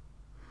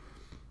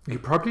 You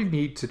probably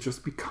need to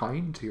just be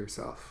kind to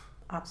yourself.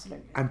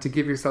 Absolutely. And to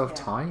give yourself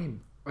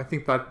time. I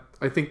think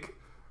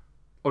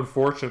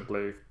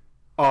unfortunately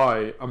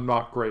I am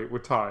not great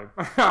with time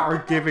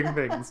or giving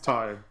things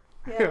time.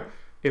 Yeah.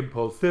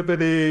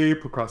 Impulsivity,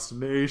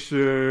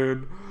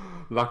 procrastination,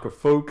 lack of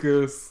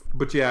focus.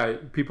 But yeah,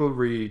 people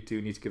really do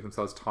need to give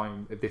themselves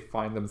time if they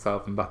find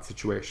themselves in that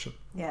situation.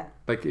 Yeah.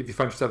 Like if you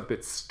find yourself a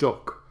bit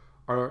stuck,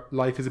 or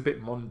life is a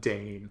bit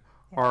mundane,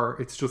 or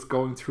it's just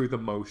going through the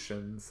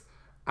motions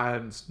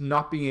and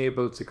not being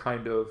able to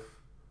kind of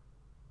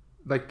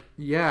like,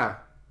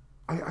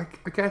 I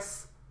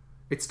guess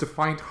it's to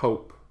find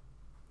hope.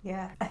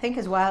 Yeah, I think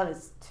as well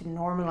is to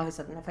normalize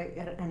it,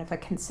 and if I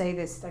can say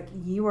this, like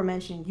you were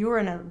mentioning, you were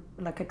in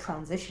a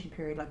transition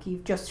period, like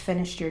you've just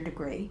finished your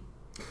degree.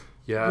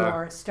 Yeah.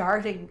 You're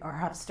starting or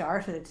have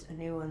started a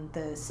new one,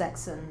 the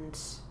sex and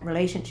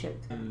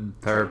relationship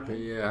therapy.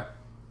 training. Yeah.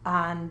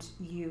 And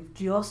you've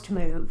just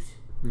moved.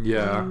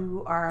 Yeah.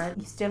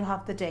 You still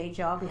have the day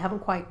job. You haven't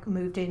quite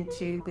moved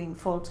into being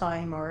full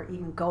time or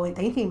even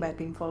thinking about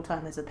being full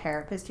time as a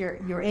therapist.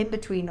 You're in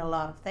between a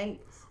lot of things.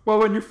 Well,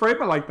 when you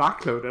frame it like that,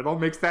 Claude, it all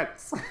makes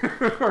sense.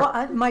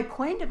 Well, my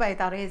point about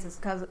that is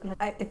because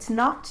it's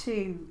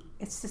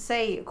to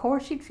say, of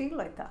course you'd feel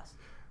like that.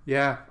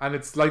 Yeah, and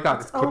it's like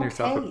that. It's cutting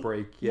yourself a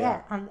break.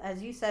 Yeah, and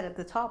as you said at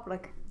the top,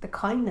 like the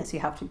kindness you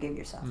have to give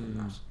yourself in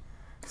that.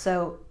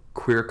 So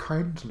queer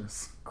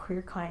kindness.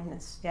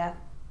 Yeah.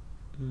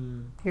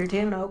 You're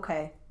doing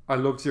okay. I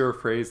loved your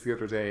phrase the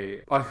other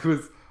day. I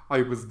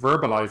was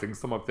verbalizing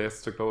some of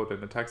this to Claude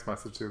in a text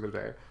message the other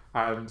day,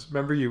 and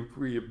remember you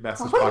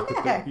messaged back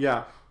with me.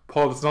 Yeah,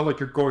 Paul, it's not like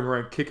you're going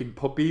around kicking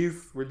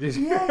puppies when you.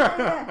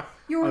 Yeah.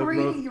 You were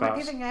you were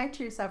giving out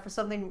to yourself for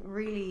something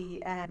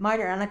really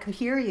minor, and I could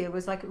hear you. It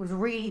was like it was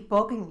really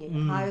bugging you.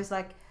 And I was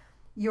like,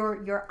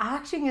 you're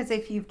acting as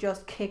if you've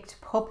just kicked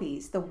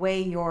puppies. The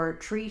way you're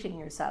treating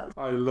yourself.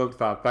 I loved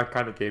that. That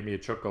kind of gave me a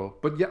chuckle.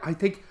 But yeah, I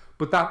think.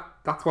 But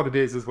that's what it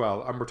is as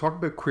well. And we're talking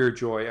about queer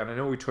joy, and I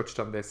know we touched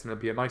on this, and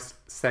it'll be a nice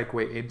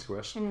segue into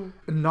it.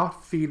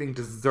 Not feeling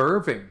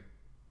deserving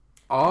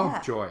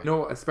of joy.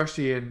 No,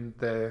 especially in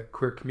the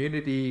queer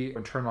community,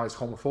 internalized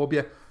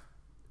homophobia,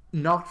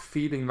 not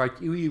feeling like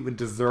you even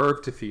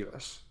deserve to feel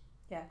it.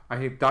 Yeah. I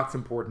think that's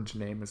important to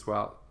name as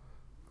well.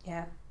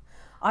 Yeah.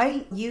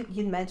 You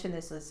mentioned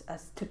this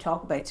as to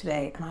talk about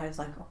today, and I was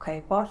like,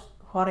 okay,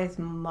 what is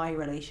my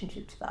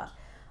relationship to that?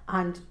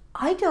 And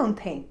I don't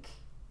think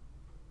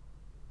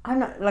I'm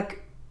not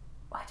like,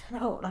 I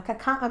don't know, like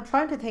I'm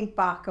trying to think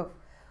back of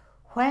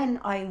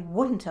when I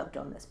wouldn't have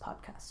done this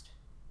podcast,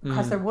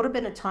 because there would have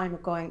been a time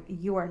of going,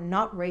 you are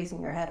not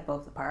raising your head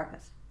above the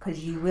parapet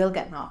because you will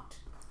get knocked.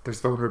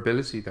 There's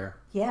vulnerability there.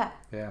 Yeah.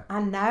 Yeah.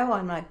 And now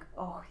I'm like,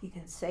 oh, you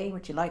can say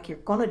what you like, you're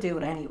going to do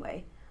it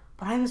anyway.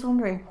 But I was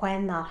wondering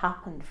when that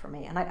happened for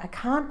me, and I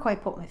can't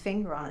quite put my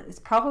finger on it. It's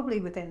probably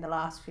within the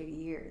last few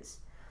years.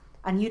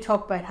 And you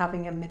talk about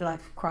having a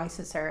midlife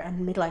crisis or a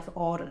midlife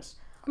audit.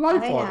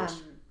 Life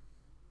audit.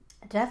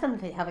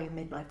 definitely having a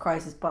midlife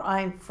crisis, but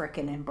I'm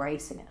freaking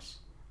embracing it.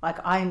 Like,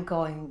 I'm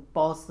going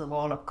balls to the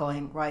wall up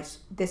going, right,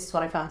 this is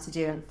what I fancy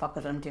doing, fuck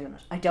it, I'm doing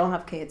it. I don't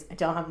have kids, I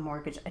don't have a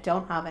mortgage, I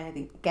don't have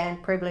anything. Again,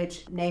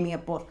 privilege, naming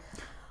it, but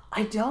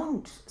I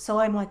don't. So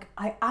I'm like,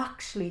 I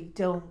actually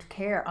don't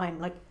care. I'm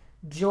like,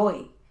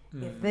 joy.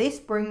 If this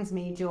brings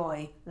me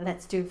joy,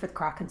 let's do it for the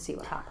crack and see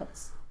what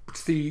happens.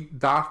 See,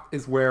 that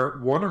is where,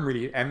 one, I'm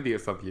really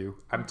envious of you,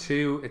 and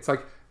two, it's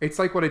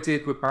like what I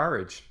did with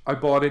marriage. I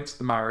bought into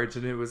the marriage,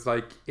 and it was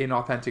like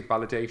inauthentic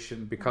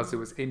validation because it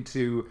was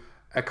into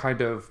a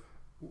kind of,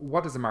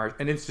 what is a marriage?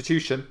 An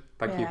institution,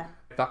 like you,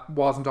 that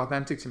wasn't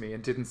authentic to me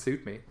and didn't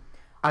suit me.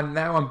 And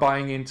now I'm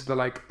buying into the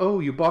like, oh,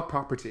 you bought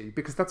property,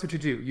 because that's what you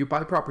do. You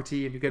buy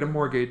property and you get a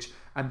mortgage,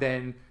 and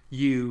then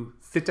you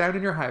sit down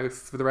in your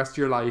house for the rest of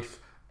your life,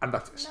 and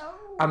that's it.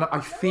 And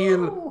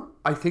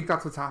I think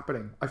that's what's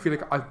happening. I feel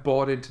like I've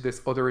bought into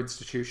this other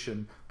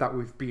institution that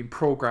we've been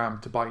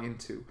programmed to buy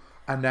into.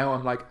 And now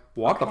I'm like,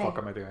 what the fuck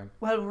am I doing?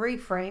 Well,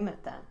 reframe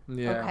it then.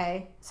 Yeah.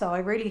 Okay. So I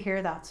really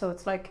hear that. So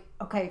it's like,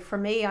 okay, for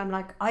me, I'm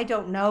like, I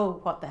don't know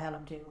what the hell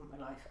I'm doing with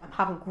my life. I'm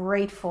having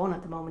great fun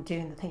at the moment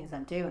doing the things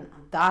I'm doing,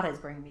 and that is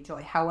bringing me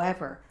joy.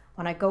 However,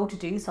 when I go to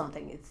do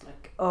something, it's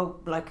like, oh,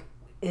 like,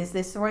 is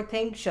this the right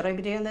thing? Should I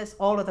be doing this?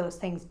 All of those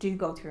things do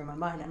go through my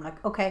mind. I'm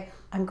like, okay,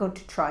 I'm going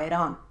to try it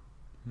on.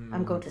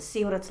 I'm going to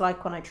see what it's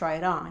like when I try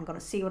it on. I'm going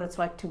to see what it's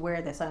like to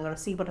wear this. I'm going to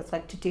see what it's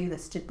like to do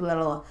this, to blah,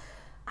 blah, blah.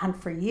 And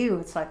for you,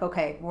 it's like,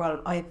 okay,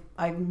 well,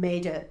 I've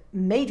made a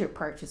major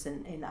purchase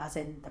in as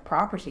in the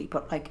property,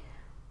 but like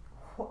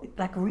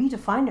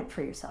redefine it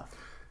for yourself.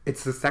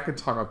 It's the second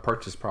time I've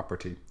purchased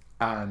property,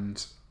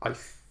 and I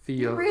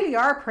feel... You really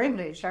are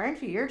privileged,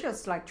 aren't you? You're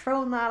just like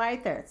throwing that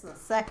out there. It's the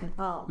second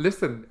home.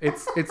 Listen,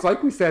 it's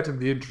like we said in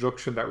the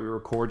introduction that we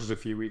recorded a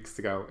few weeks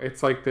ago.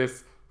 It's like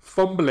this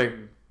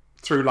fumbling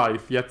through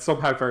life, yet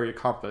somehow very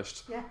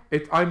accomplished. Yeah.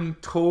 I'm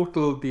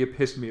the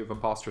epitome of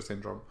imposter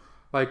syndrome.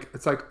 Like,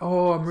 it's like,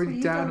 oh, I'm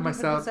really down on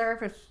myself. You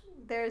deserve it.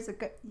 There's a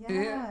good...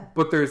 Yeah.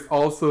 But there's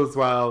also as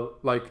well,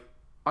 like,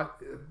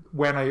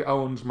 when I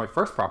owned my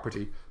first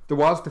property, there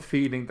was the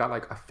feeling that,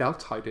 like, I felt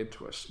tied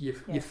into it. You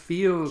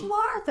feel... You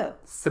are, though.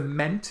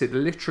 Cemented,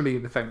 literally,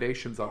 in the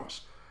foundations of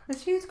it.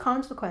 There's huge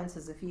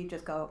consequences if you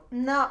just go,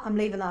 no, I'm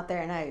leaving that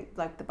there now.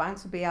 Like, the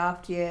banks will be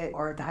after you,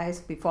 or the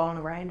house will be falling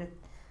around it.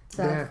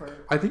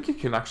 I think you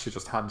can actually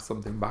just hand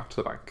something back to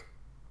the bank.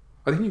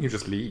 I think you can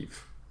just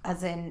leave.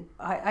 As in,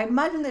 I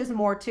imagine there's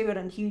more to it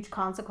and huge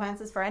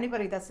consequences for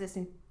anybody that's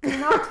listening. Do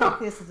not take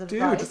this as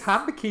advice. Dude, just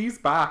hand the keys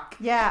back.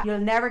 Yeah, you'll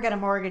never get a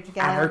mortgage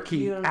again.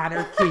 Anarchy.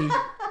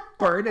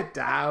 Burn it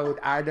down.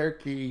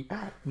 Anarchy.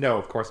 No,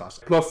 of course not.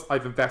 Plus,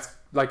 I've invested.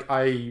 Like,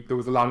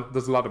 there's a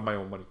lot of my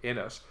own money in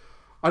it.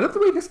 I love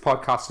the way this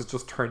podcast has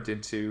just turned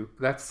into,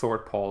 let's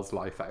sort Paul's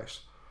life out.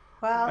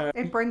 Well,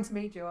 it brings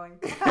me joy.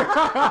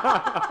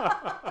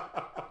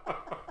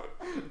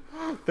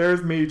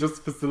 There's me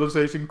just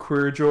facilitating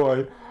queer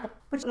joy.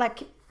 But like,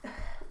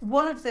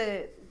 one of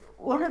the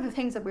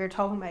things that we were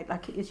talking about,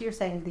 like, is you're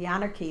saying the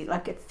anarchy.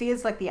 Like, it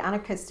feels like the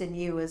anarchist in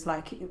you is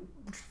like,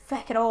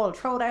 feck it all,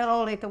 throw it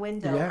all out the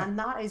window, and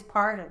that is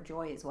part of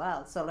joy as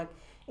well. So like,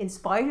 in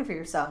spite of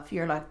yourself,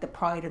 you're like the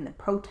pride and the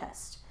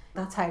protest.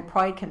 That's how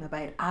pride came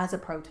about, as a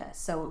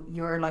protest. So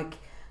you're like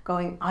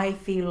going, I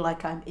feel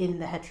like I'm in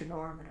the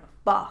heteronormative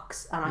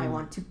box and I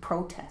want to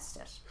protest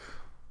it.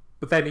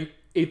 But then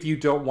if you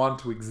don't want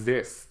to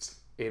exist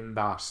in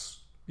that,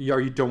 or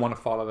you don't want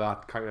to follow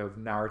that kind of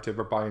narrative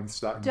or buy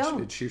into that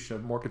institution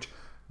of mortgage,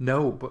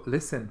 no, but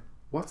listen,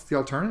 what's the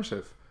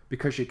alternative?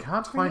 Because you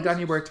can't find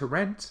anywhere to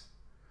rent.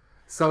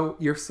 So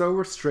you're so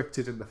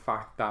restricted in the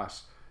fact that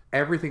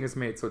everything is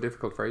made so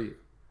difficult for you.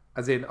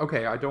 As in,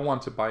 okay, I don't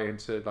want to buy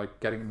into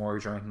like getting a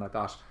mortgage or anything like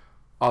that.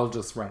 I'll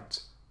just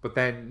rent. But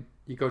then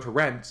you go to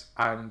rent,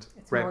 and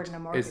it's rent more than a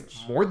mortgage.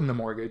 is more than a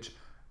mortgage,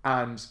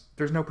 and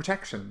there's no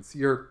protections.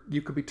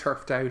 You could be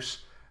turfed out next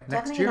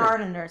Definitely year. in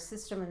Ireland, our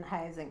system in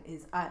housing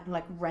is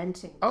like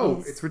renting.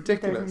 It's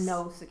ridiculous. There's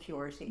no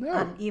security, No.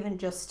 and even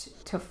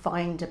just to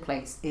find a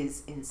place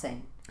is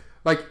insane.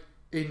 Like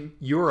in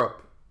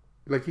Europe,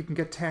 like you can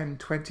get 10,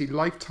 20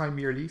 lifetime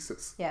year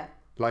leases. Yeah.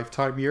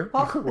 Lifetime year?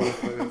 What?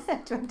 Whatever it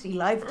is. 20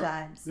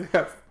 lifetimes.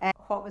 Yes.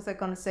 What was I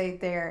going to say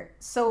there?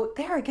 So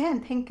there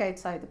again, think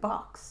outside the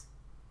box.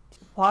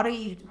 What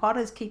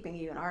is keeping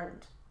you in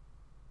Ireland?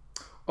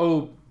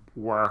 Oh,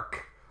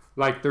 work.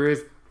 Like there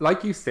is,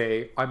 like you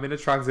say, I'm in a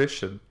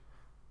transition.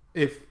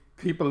 If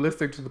people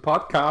listening to the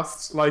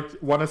podcast like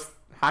want to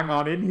hang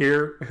on in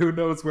here, who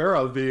knows where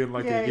I'll be in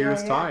like a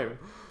year's time.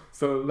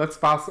 So let's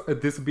pass.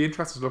 This would be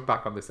interesting to look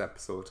back on this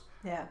episode.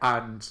 Yeah.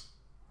 And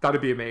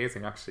that'd be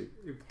amazing actually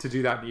to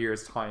do that in a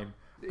year's time.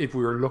 If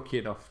we were lucky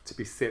enough to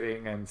be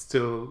sitting and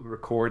still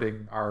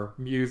recording our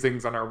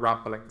musings and our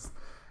ramblings,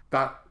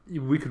 that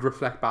we could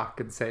reflect back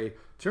and say,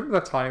 do you remember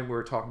that time we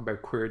were talking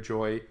about queer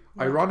joy?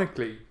 Yeah.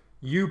 Ironically,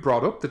 you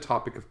brought up the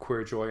topic of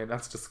queer joy and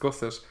let's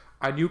discuss it.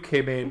 And you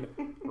came in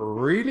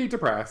really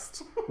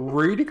depressed,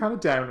 really kind of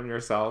down on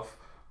yourself,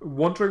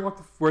 wondering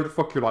where the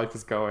fuck your life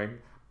is going.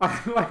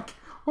 And like,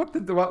 what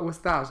was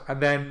that?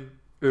 And then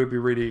it would be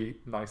really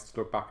nice to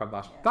look back on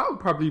that. That would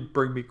probably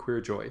bring me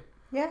queer joy.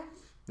 Yeah.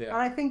 Yeah. And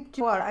I think,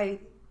 do you know what,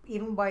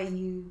 even by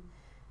you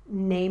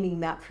naming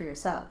that for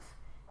yourself,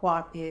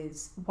 what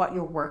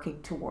you're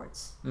working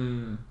towards.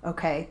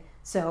 Okay?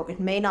 So it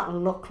may not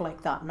look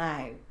like that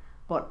now,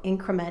 but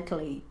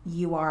incrementally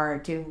you are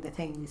doing the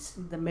things,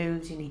 the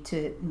moves you need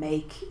to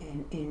make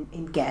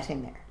in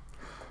getting there.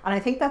 And I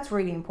think that's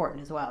really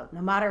important as well,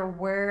 no matter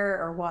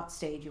where or what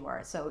stage you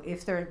are. So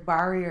if there are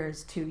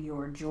barriers to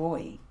your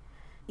joy,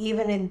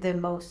 even in the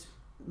most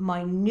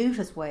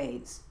minutest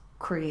ways,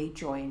 create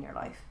joy in your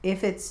life.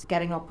 If it's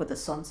getting up with the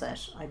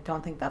sunset, I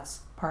don't think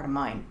that's part of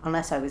mine,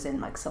 unless I was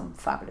in like some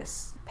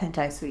fabulous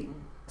penthouse suite in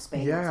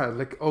Spain. Yeah,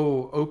 like,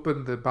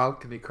 open the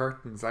balcony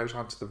curtains out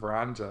onto the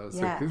veranda. It's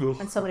Yeah, like,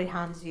 and somebody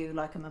hands you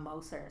like a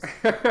mimosa or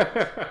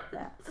something.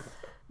 Yeah.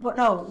 But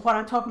no, what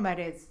I'm talking about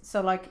is,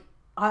 so like,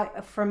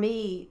 for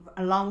me,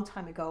 a long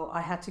time ago,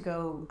 I had to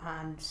go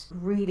and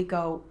really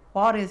go,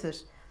 what is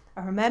it?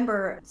 I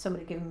remember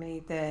somebody giving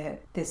me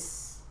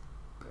this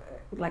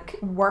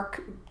like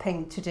work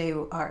thing to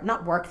do, or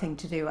not work thing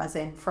to do, as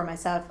in for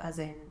myself, as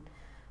in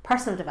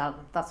personal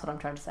development. That's what I'm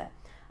trying to say.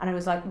 And it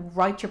was like,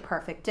 write your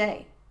perfect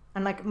day.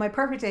 And like, my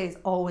perfect day is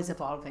always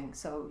evolving.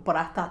 So, but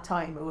at that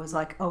time it was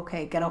like,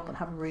 okay, get up and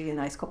have a really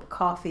nice cup of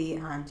coffee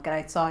and get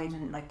outside,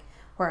 and like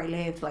where I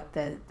lived, like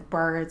the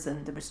birds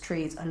and there was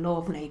trees. I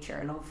love nature.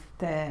 I love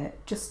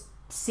just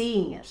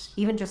seeing it,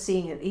 even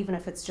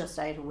if it's just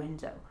out a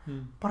window.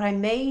 But I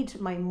made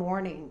my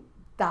morning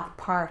that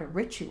part a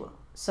ritual.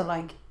 So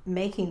like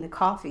making the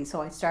coffee,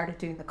 so I started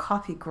doing the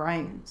coffee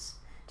grounds,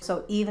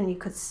 so even you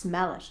could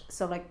smell it.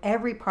 So like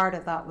every part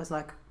of that was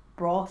like,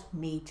 brought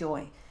me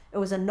joy. It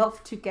was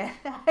enough to get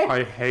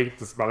I hate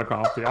the smell of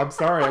coffee. I'm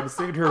sorry, I'm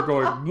sitting here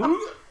going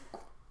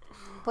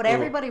but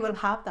everybody will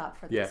have that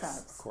for yes,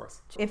 themselves. of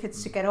course. If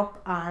it's to get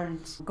up and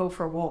go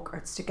for a walk, or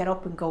it's to get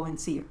up and go and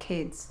see your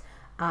kids,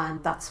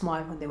 and that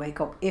smile when they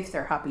wake up, if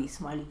they're happy,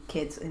 smiley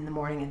kids in the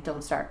morning and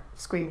don't start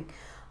screaming.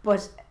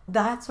 But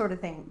that sort of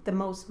thing, the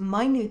most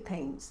minute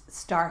things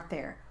start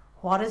there.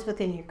 What is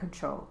within your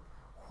control?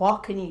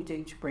 What can you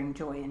do to bring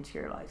joy into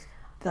your life?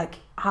 Like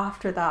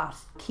after that,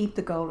 keep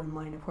the goal in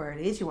mind of where it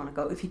is you want to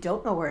go. If you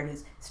don't know where it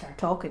is, start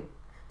talking.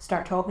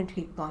 Start talking to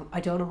people going, I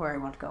don't know where I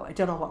want to go. I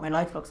don't know what my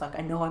life looks like.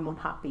 I know I'm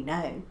unhappy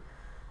now.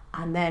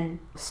 And then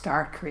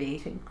start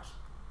creating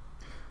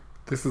it.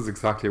 This is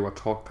exactly what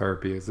talk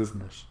therapy is,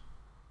 isn't it?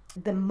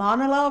 The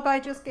monologue I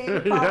just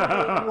gave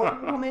probably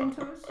wouldn't come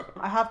into it.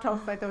 I have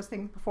talked about those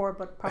things before,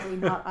 but probably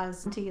not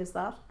as tea as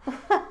that.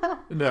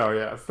 No,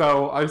 yeah.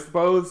 So I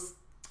suppose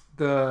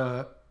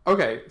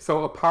okay,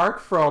 so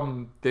apart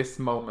from this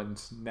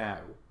moment now,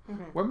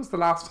 when was the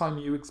last time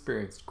you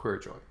experienced queer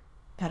joy?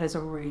 That is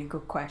a really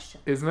good question.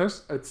 Isn't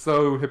it? It's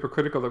so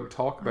hypocritical that we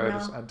talk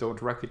about it and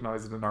don't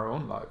recognise it in our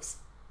own lives.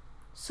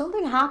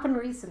 Something happened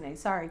recently.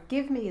 Sorry,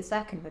 give me a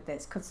second with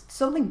this, because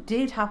something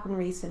did happen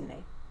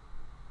recently.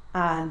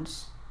 And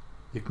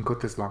you can cut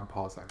this long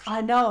pause out.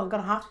 I know, I'm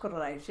going to have to cut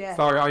it out, yeah.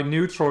 Sorry, I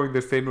knew throwing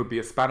this in would be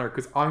a spanner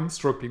because I'm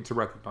struggling to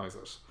recognise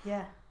it.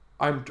 Yeah.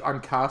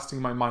 I'm casting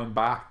my mind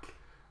back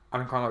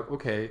and I'm kind of like,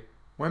 okay,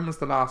 when was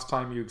the last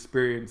time you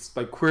experienced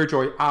like queer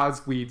joy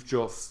as we've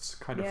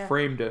just kind of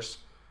framed it?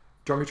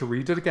 Do you want me to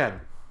read it again?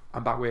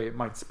 And that way it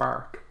might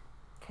spark.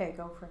 Okay,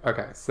 go for it.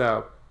 Okay,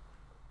 so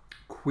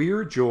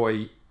queer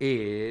joy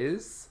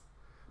is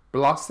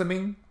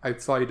blossoming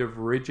outside of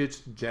rigid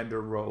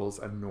gender roles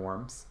and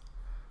norms,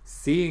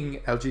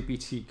 seeing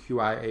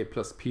LGBTQIA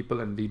plus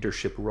people in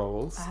leadership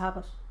roles, I have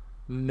it.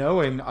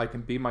 knowing I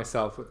can be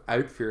myself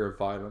without fear of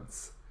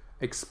violence,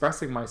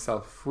 expressing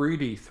myself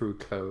freely through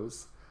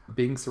clothes,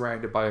 being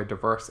surrounded by a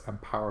diverse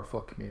and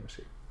powerful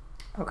community.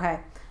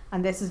 Okay,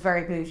 and this is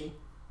very bougie.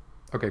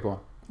 Okay, go on.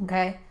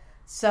 Okay,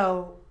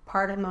 so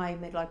part of my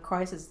midlife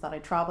crisis is that I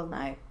travel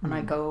now and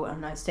I go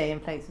and I stay in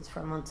places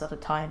for months at a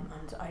time,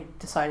 and I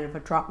decided at a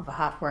drop of a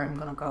hat where I'm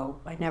going to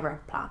go. I never had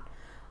a plan.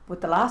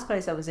 But the last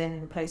place I was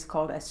in a place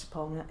called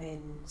Estepona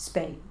in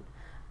Spain,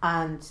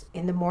 and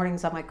in the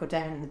mornings I might go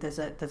down and there's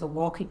a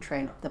walking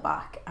trail up the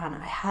back, and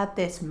I had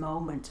this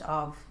moment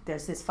of,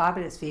 there's this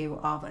fabulous view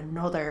of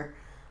another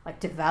like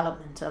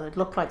development, and it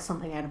looked like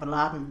something out of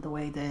Aladdin, the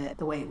way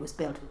it was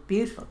built. It was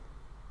beautiful.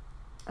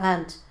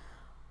 And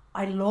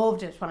I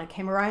loved it. When I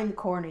came around the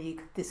corner,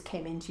 this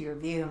came into your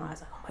view, and I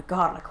was like, oh my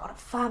God, like what a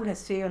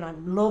fabulous view, and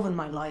I'm loving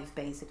my life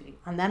basically.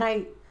 And then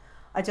I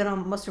don't know,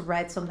 must have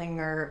read something,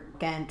 or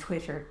again,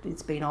 Twitter,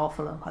 it's been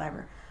awful and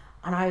whatever.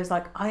 And I was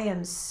like, I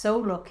am so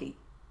lucky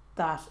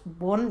that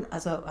one,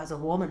 as a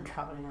woman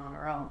traveling on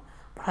her own,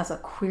 but as a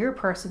queer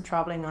person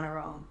traveling on her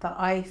own, that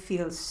I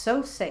feel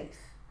so safe.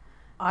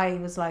 I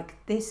was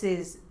like, this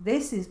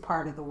is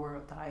part of the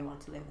world that I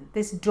want to live in.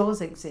 This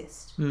does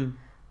exist.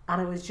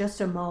 And it was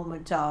just a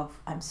moment of,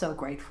 I'm so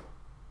grateful.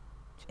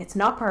 It's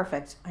not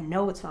perfect. I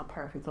know it's not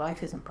perfect.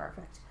 Life isn't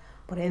perfect.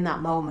 But in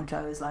that moment,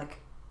 I was like,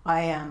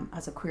 I am,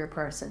 as a queer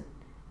person,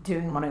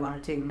 doing what I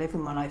want to do,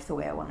 living my life the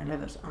way I want to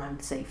live it, and I'm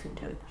safe in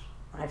doing it.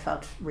 And I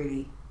felt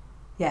really,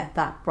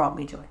 that brought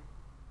me joy.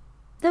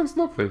 That was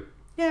lovely.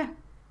 Yeah.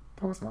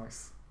 That was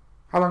nice.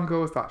 How long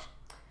ago was that?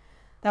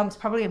 That was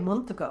probably a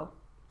month ago.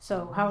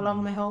 So how long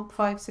am I home?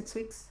 5-6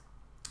 weeks?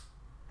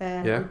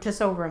 Yeah.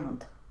 Just over a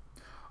month.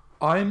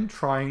 I'm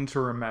trying to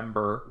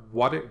remember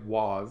what it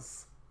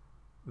was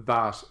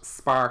that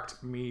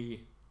sparked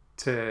me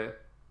to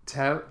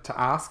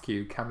ask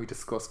you, can we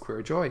discuss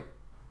queer joy?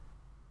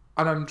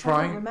 And I'm I don't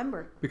trying,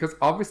 remember. because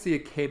obviously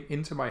it came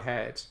into my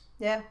head,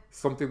 Yeah.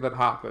 something that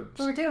happened.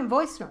 We were doing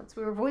voice notes.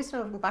 We were voice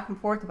noting back and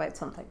forth about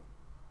something.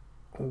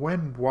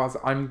 When was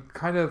I'm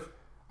going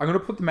to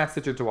put the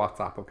message into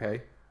WhatsApp,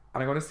 okay?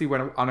 And I'm going to see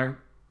when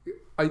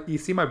you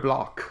see my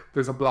block.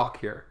 There's a block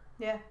here.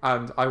 Yeah.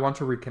 And I want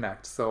to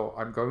reconnect. So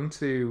I'm going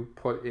to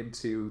put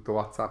into the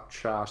WhatsApp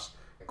chat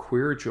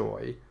queer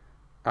joy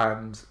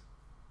and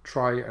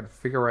try and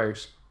figure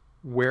out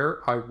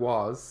where I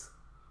was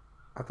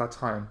at that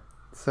time.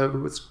 So it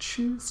was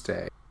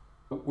Tuesday.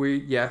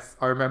 Yes,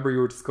 I remember you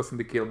were discussing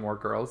the Gilmore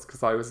Girls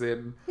because I was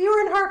in You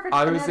were in Hartford,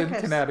 I Connecticut. was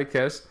in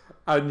Connecticut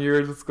and you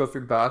were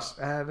discussing that.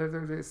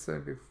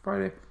 Sunday,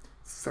 Friday.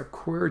 It's a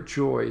queer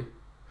joy.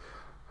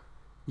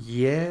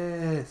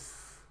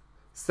 Yes.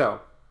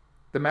 So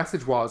the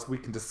message was we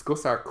can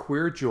discuss our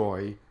queer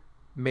joy,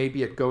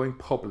 maybe at going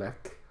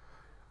public.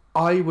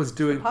 I was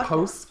doing podcast.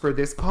 posts for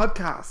this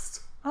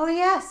podcast. Oh,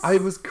 yes. I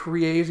was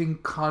creating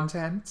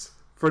content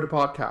for the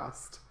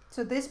podcast.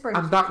 So this brings...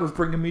 And that was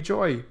bringing me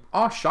joy.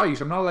 Oh,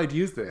 shite, I'm not allowed to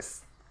use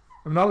this.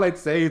 I'm not allowed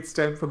to say it's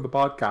stemmed from the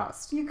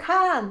podcast. You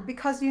can,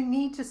 because you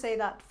need to say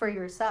that for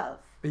yourself.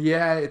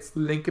 Yeah, it's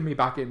linking me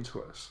back into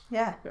it.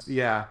 Yeah.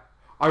 Yeah.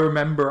 I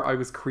remember I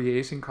was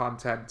creating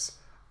content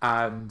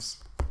and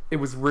it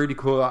was really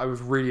cool. I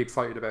was really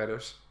excited about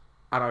it.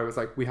 And I was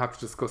like, we have to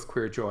discuss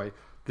queer joy.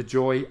 The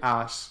joy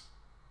at...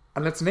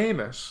 And let's name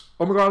it.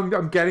 Oh my God,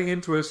 I'm getting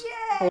into it.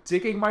 Yay!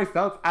 Digging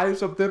myself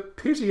out of the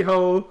pity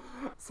hole.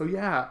 So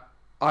yeah,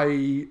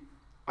 I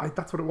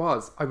that's what it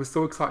was. I was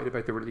so excited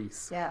about the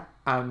release. Yeah.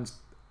 And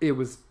it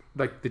was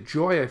like the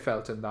joy I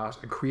felt in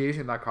that and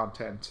creating that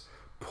content,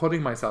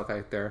 putting myself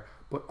out there,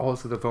 but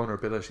also the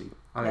vulnerability.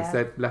 And I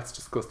said, let's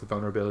discuss the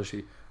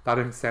vulnerability.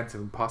 That sense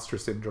of imposter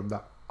syndrome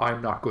that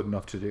I'm not good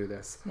enough to do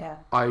this. Yeah.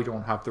 I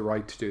don't have the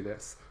right to do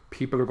this.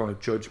 People are going to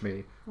judge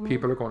me.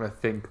 People are going to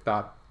think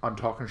that I'm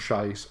talking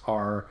shite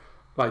or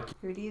like,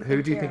 Who do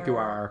you think you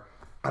are?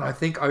 And I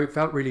think I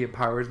felt really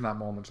empowered in that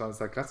moment. I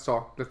was like, let's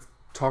talk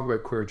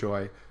about queer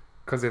joy,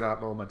 because in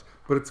that moment.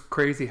 But it's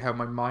crazy how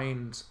my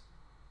mind,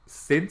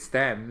 since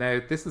then, now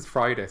this is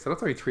Friday, so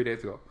that's only 3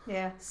 days ago.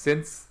 Yeah.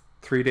 Since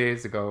 3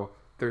 days ago,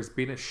 there's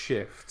been a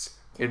shift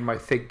in my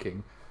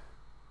thinking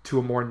to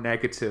a more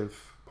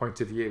negative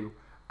point of view,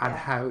 and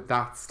how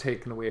that's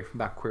taken away from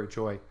that queer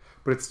joy.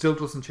 But it still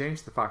doesn't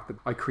change the fact that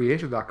I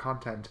created that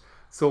content.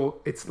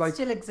 So it's like... It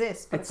still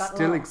exists, but it it got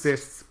still lost.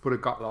 exists, but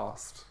it got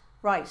lost.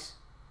 Right.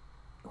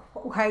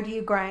 How do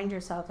you ground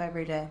yourself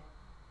every day?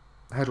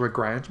 How do I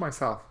ground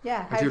myself?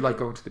 Yeah. I do like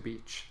going to the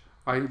beach.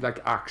 I like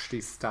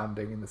actually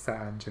standing in the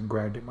sand and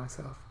grounding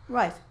myself.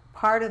 Right.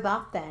 Part of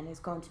that then is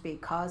going to be,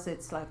 because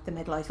it's like the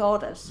midlife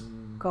audit,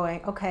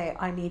 going, okay,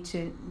 I need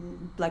to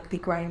like be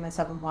grounding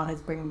myself in what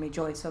is bringing me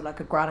joy. So like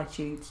a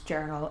gratitude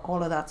journal,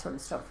 all of that sort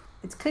of stuff.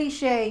 It's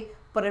cliche,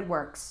 but it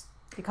works,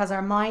 because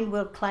our mind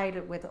will cloud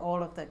it with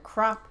all of the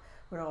crap,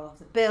 with all of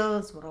the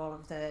bills, with all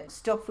of the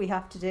stuff we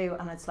have to do,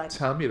 and it's like...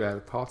 Tell me about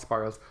it, thought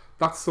spirals.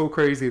 That's so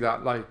crazy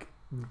that like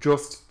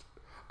just...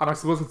 And I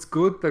suppose it's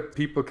good that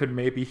people can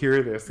maybe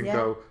hear this and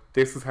go,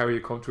 this is how you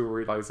come to a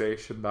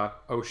realization that,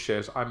 oh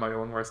shit, I'm my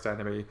own worst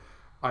enemy.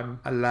 I'm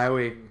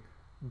allowing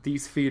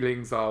these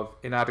feelings of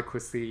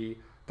inadequacy,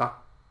 that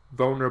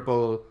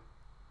vulnerable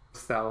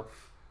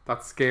self,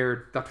 that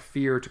scared, that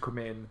fear to come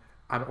in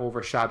and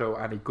overshadow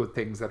any good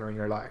things that are in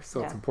your life.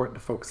 So it's important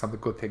to focus on the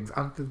good things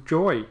and the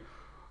joy.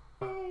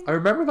 I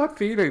remember that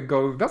feeling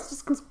going, that's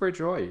just because we're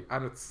joy.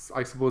 And it's,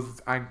 I suppose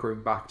it's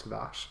anchoring back to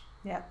that.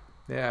 Yeah.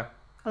 Yeah.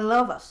 I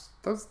love it.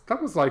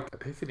 That was like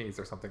epiphanies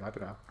or something, I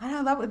don't know.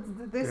 I know,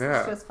 this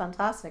is just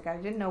fantastic. I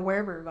didn't know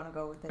where we were going to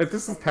go with this. If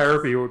this is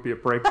therapy, it would be a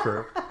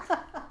breakthrough.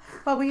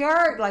 But we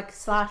are like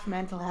 /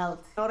 mental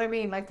health. You know what I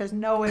mean? Like there's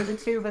no way the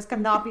two of us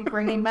cannot be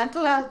bringing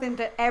mental health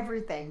into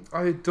everything.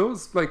 It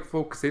does like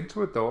focus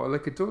into it though.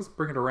 Like it does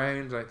bring it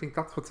around. And I think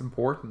that's what's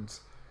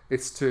important.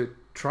 It's to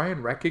try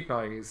and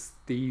recognize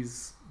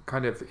these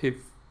kind of, if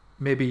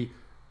maybe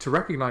to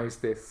recognize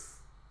this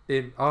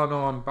in, oh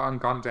no, I'm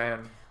gone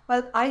down.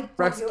 Well,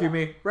 rescue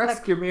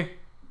me.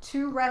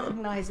 To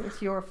recognize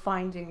if you're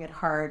finding it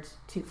hard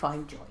to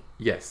find joy.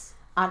 Yes.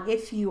 And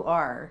if you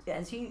are,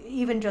 as you,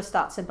 even just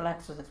that simple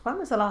exercise, when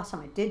was the last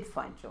time I did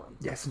find joy?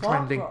 Yes, and try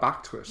and link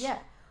back to it. Yeah.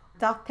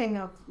 That thing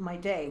of my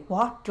day,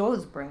 what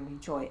does bring me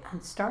joy?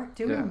 And start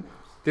doing it.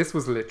 This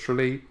was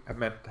literally a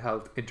mental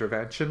health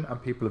intervention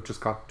and people have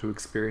just got to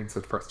experience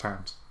it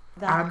firsthand.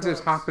 It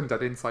happened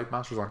at Inside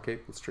Matters on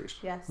Capel Street,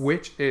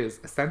 which is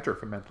a centre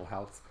for mental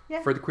health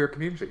for the queer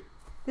community.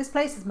 This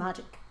place is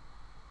magic.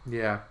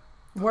 Yeah.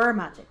 We're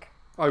magic.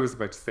 I was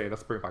about to say,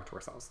 let's bring it back to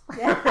ourselves.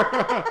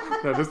 Yeah.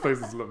 No, this place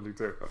is lovely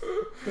too.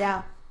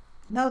 Yeah.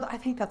 No, I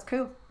think that's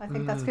cool.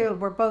 That's cool.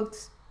 We're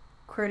both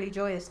queerly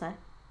joyous now.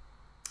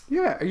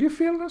 Yeah, are you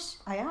feeling it?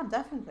 I am,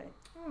 definitely.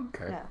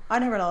 Okay. Yeah, I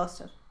never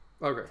lost it.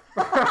 Okay.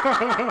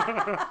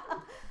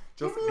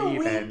 Just Give me a me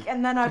week, then.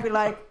 and then I'd be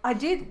like, I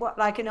did what?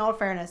 Like, in all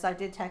fairness, I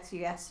did text you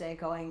yesterday,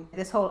 going,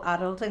 this whole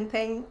adulting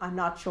thing. I'm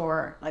not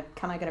sure. Like,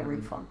 can I get a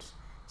refund?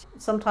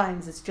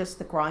 Sometimes it's just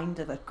the grind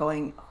of it.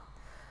 Going,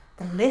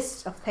 the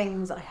list of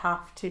things I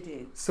have to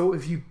do. So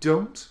if you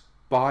don't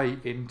buy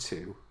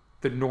into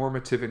the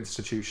normative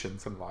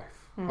institutions in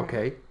life,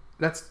 okay,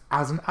 let's,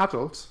 as an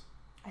adult,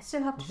 I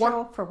still have to What-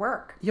 show up for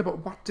work. yeah, but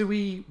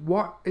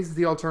what is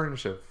the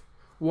alternative?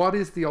 What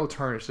is the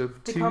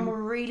alternative Become to,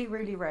 really,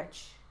 really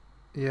rich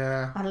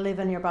yeah, and live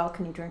on your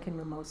balcony drinking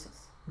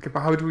mimosas. okay, but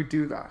how do we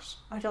do that?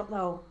 I don't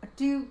know.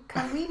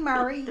 Can we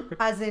marry,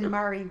 as in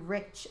marry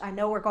rich? I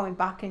know we're going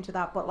back into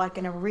that, but like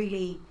in a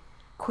really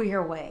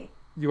queer way.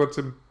 You want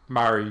to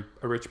marry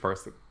a rich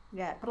person?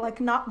 Yeah, but like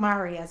not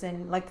marry, as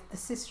in like the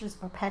Sisters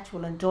of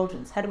Perpetual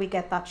Indulgence. How do we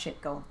get that shit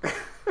going?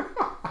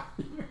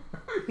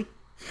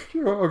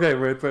 Okay,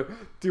 wait, but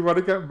do you want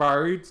to get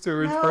married to a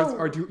rich No. person,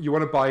 or do you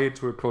want to buy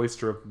into a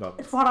cloister of nuns?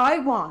 It's what I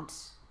want.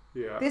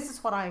 Yeah. This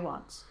is what I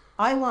want.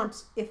 I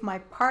want, if my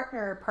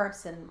partner or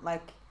person,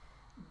 like,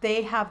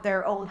 they have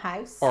their own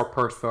house Or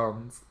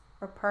persons.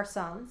 or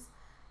persons,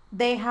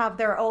 they have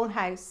their own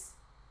house,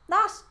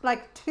 not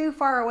like too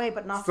far away,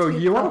 but not So too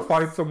you want to close.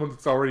 find someone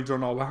that's already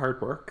done all the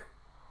hard work?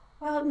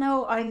 Well,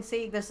 no, I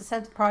see. There's a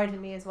sense of pride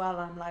in me as well.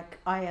 I'm like,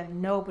 I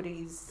am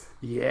nobody's.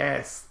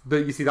 Yes.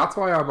 You see, that's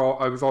why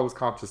I was always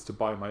conscious to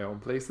buy my own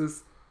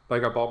places.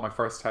 Like I bought my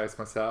first house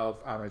myself,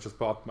 and I just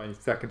bought my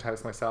second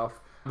house myself.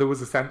 There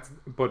was a sense,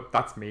 but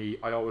that's me.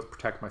 I always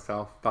protect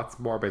myself. That's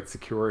more about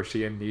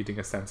security and needing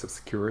a sense of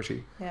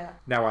security. Yeah.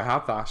 Now I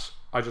have that.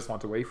 I just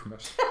want away from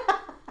it.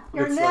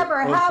 You're It's never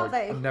oh my-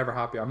 happy. I'm never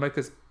happy. I'm like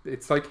this.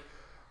 It's like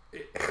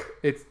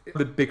it's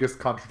the biggest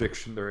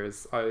contradiction there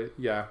is.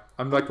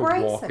 I'm like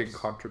Embrace a walking it.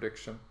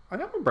 contradiction. I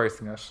am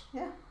embracing it.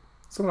 Yeah.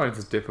 Sometimes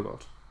it's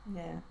difficult,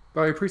 Yeah.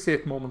 but I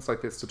appreciate moments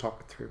like this to talk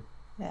it through.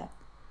 Yeah.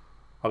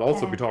 I'll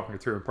also Yeah. be talking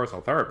it through in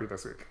personal therapy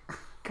this week.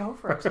 Go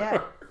for it,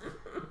 yeah.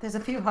 There's a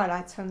few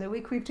highlights from the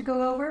week we have to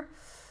go over.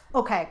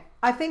 Okay,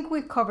 I think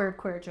we've covered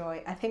queer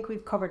joy. I think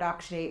we've covered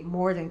actually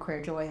more than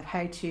queer joy of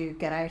how to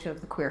get out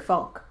of the queer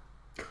funk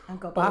and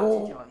go back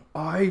to joy.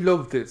 I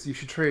love this. You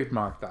should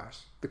trademark that.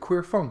 The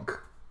queer funk.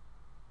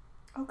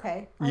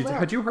 Okay, I will.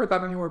 Had you heard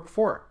that anywhere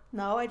before?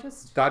 No, I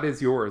just... That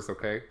is yours,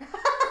 okay?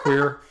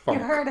 Queer You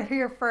funk. heard it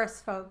here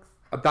first, folks.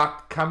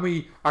 That can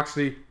we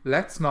actually?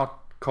 Let's not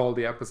call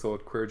the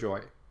episode Queer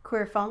Joy.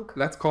 Queer funk.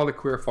 Let's call it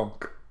Queer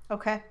Funk.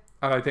 Okay.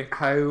 And I think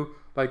how,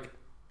 like,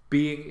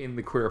 being in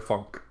the queer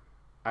funk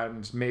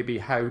and maybe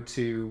how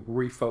to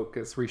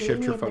refocus, reshift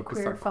Being your in the focus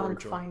queer on queer funk,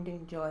 joy.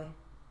 finding joy.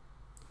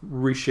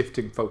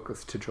 Reshifting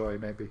focus to joy,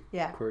 maybe.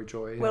 Yeah. Queer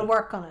joy. We'll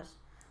work on it.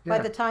 By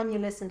Yeah. the time you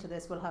listen to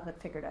this, we'll have it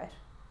figured out.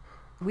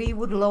 We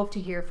would love to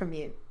hear from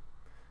you.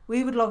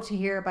 We would love to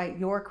hear about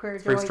your queer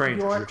It's joy, very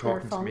strange your because you're queer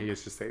talking to funk. me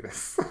as you say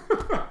this.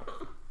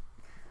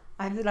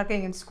 I'm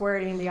looking him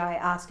squarely in the eye,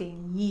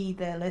 asking ye,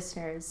 the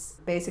listeners,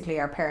 basically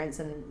our parents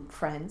and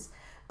friends.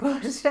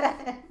 But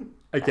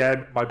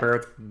Again, my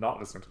parents not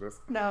listening to this.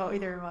 no,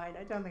 either am I.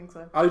 I don't think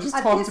so. I just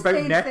At talked this about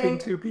stage, necking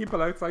they- two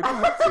people outside the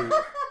taxi.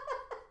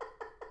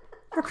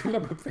 How can my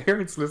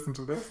parents listen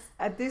to this?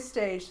 At this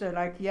stage, they're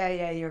like,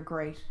 yeah, you're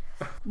great.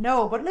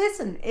 No, but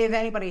listen, if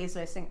anybody is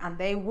listening and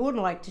they would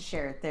like to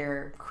share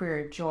their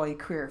queer joy,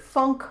 queer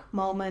funk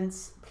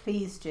moments,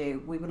 please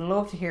do. We would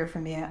love to hear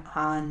from you.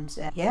 And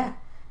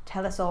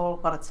tell us all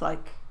what it's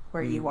like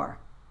where you are.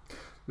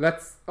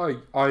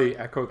 I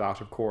echo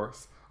that, of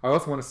course. I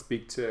also want to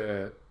speak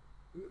to,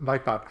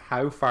 like that,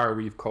 how far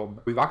we've come.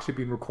 We've actually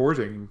been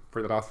recording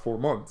for the last 4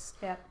 months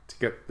Yeah. to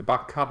get the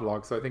back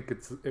catalogue. So I think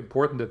it's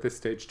important at this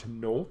stage to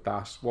note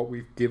that what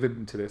we've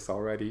given to this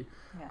already.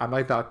 Yeah. And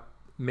like that,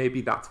 maybe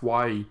that's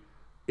why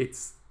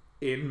it's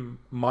in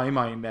my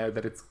mind now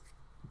that it's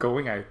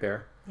going out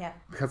there. Yeah.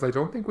 Because I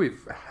don't think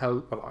we've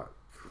held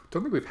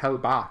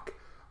back.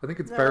 I think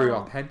it's very No.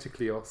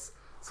 authentically us.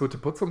 So to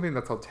put something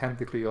that's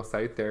authentically us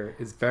out there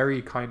is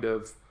very kind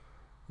of,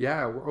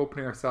 we're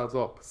opening ourselves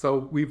up.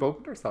 So we've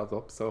opened ourselves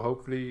up. So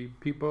hopefully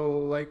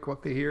people like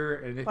what they hear,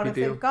 and if But you if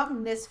do, they've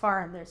gotten this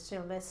far and they're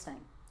still listening,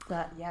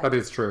 that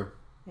is true.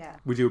 yeah.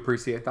 We do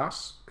appreciate that.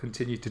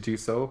 Continue to do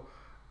so,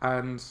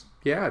 and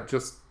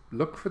just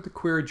look for the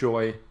queer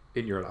joy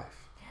in your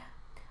life.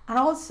 And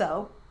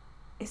also,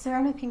 is there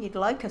anything you'd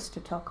like us to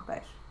talk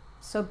about?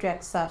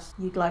 Subjects that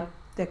you'd like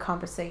the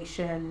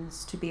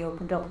conversations to be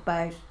opened up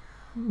about?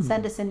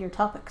 Send us in your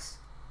topics.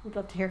 We'd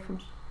love to hear from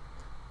it.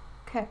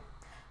 Okay.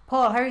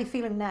 Paul, how are you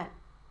feeling now?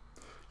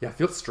 Yeah, it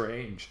feels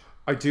strange.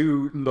 I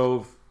do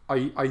love.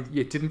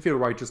 It didn't feel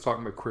right just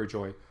talking about queer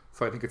joy.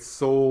 So I think it's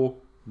so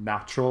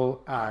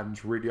natural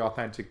and really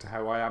authentic to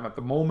how I am at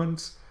the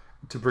moment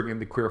to bring in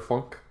the queer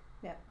funk,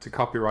 Yeah. to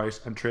copyright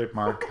and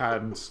trademark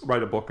and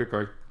write a book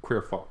about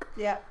queer funk.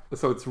 Yeah.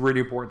 So it's really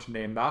important to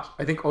name that.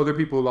 I think other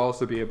people will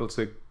also be able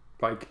to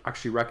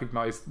actually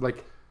recognize,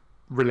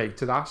 relate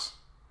to that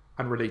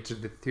and relate to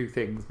the two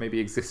things maybe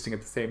existing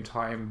at the same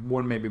time,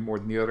 one maybe more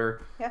than the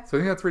other. Yeah. So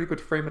I think that's really good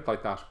to frame it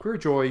like that. Queer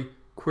joy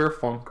queer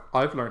funk.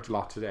 I've learned a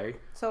lot today.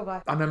 So have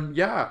I. And I'm,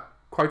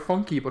 quite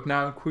funky, but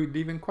now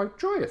even quite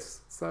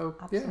joyous. So,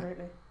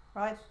 Absolutely.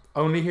 Right.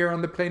 Only here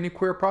on the Plainly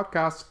Queer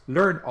podcast,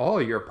 learn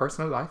all your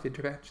personal life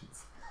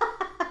interventions.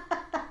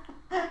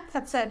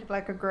 That sounded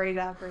like a great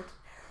advert.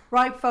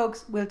 Right,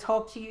 folks, we'll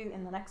talk to you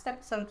in the next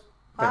episode.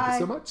 Bye. Thank you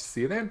so much.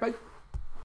 See you then. Bye.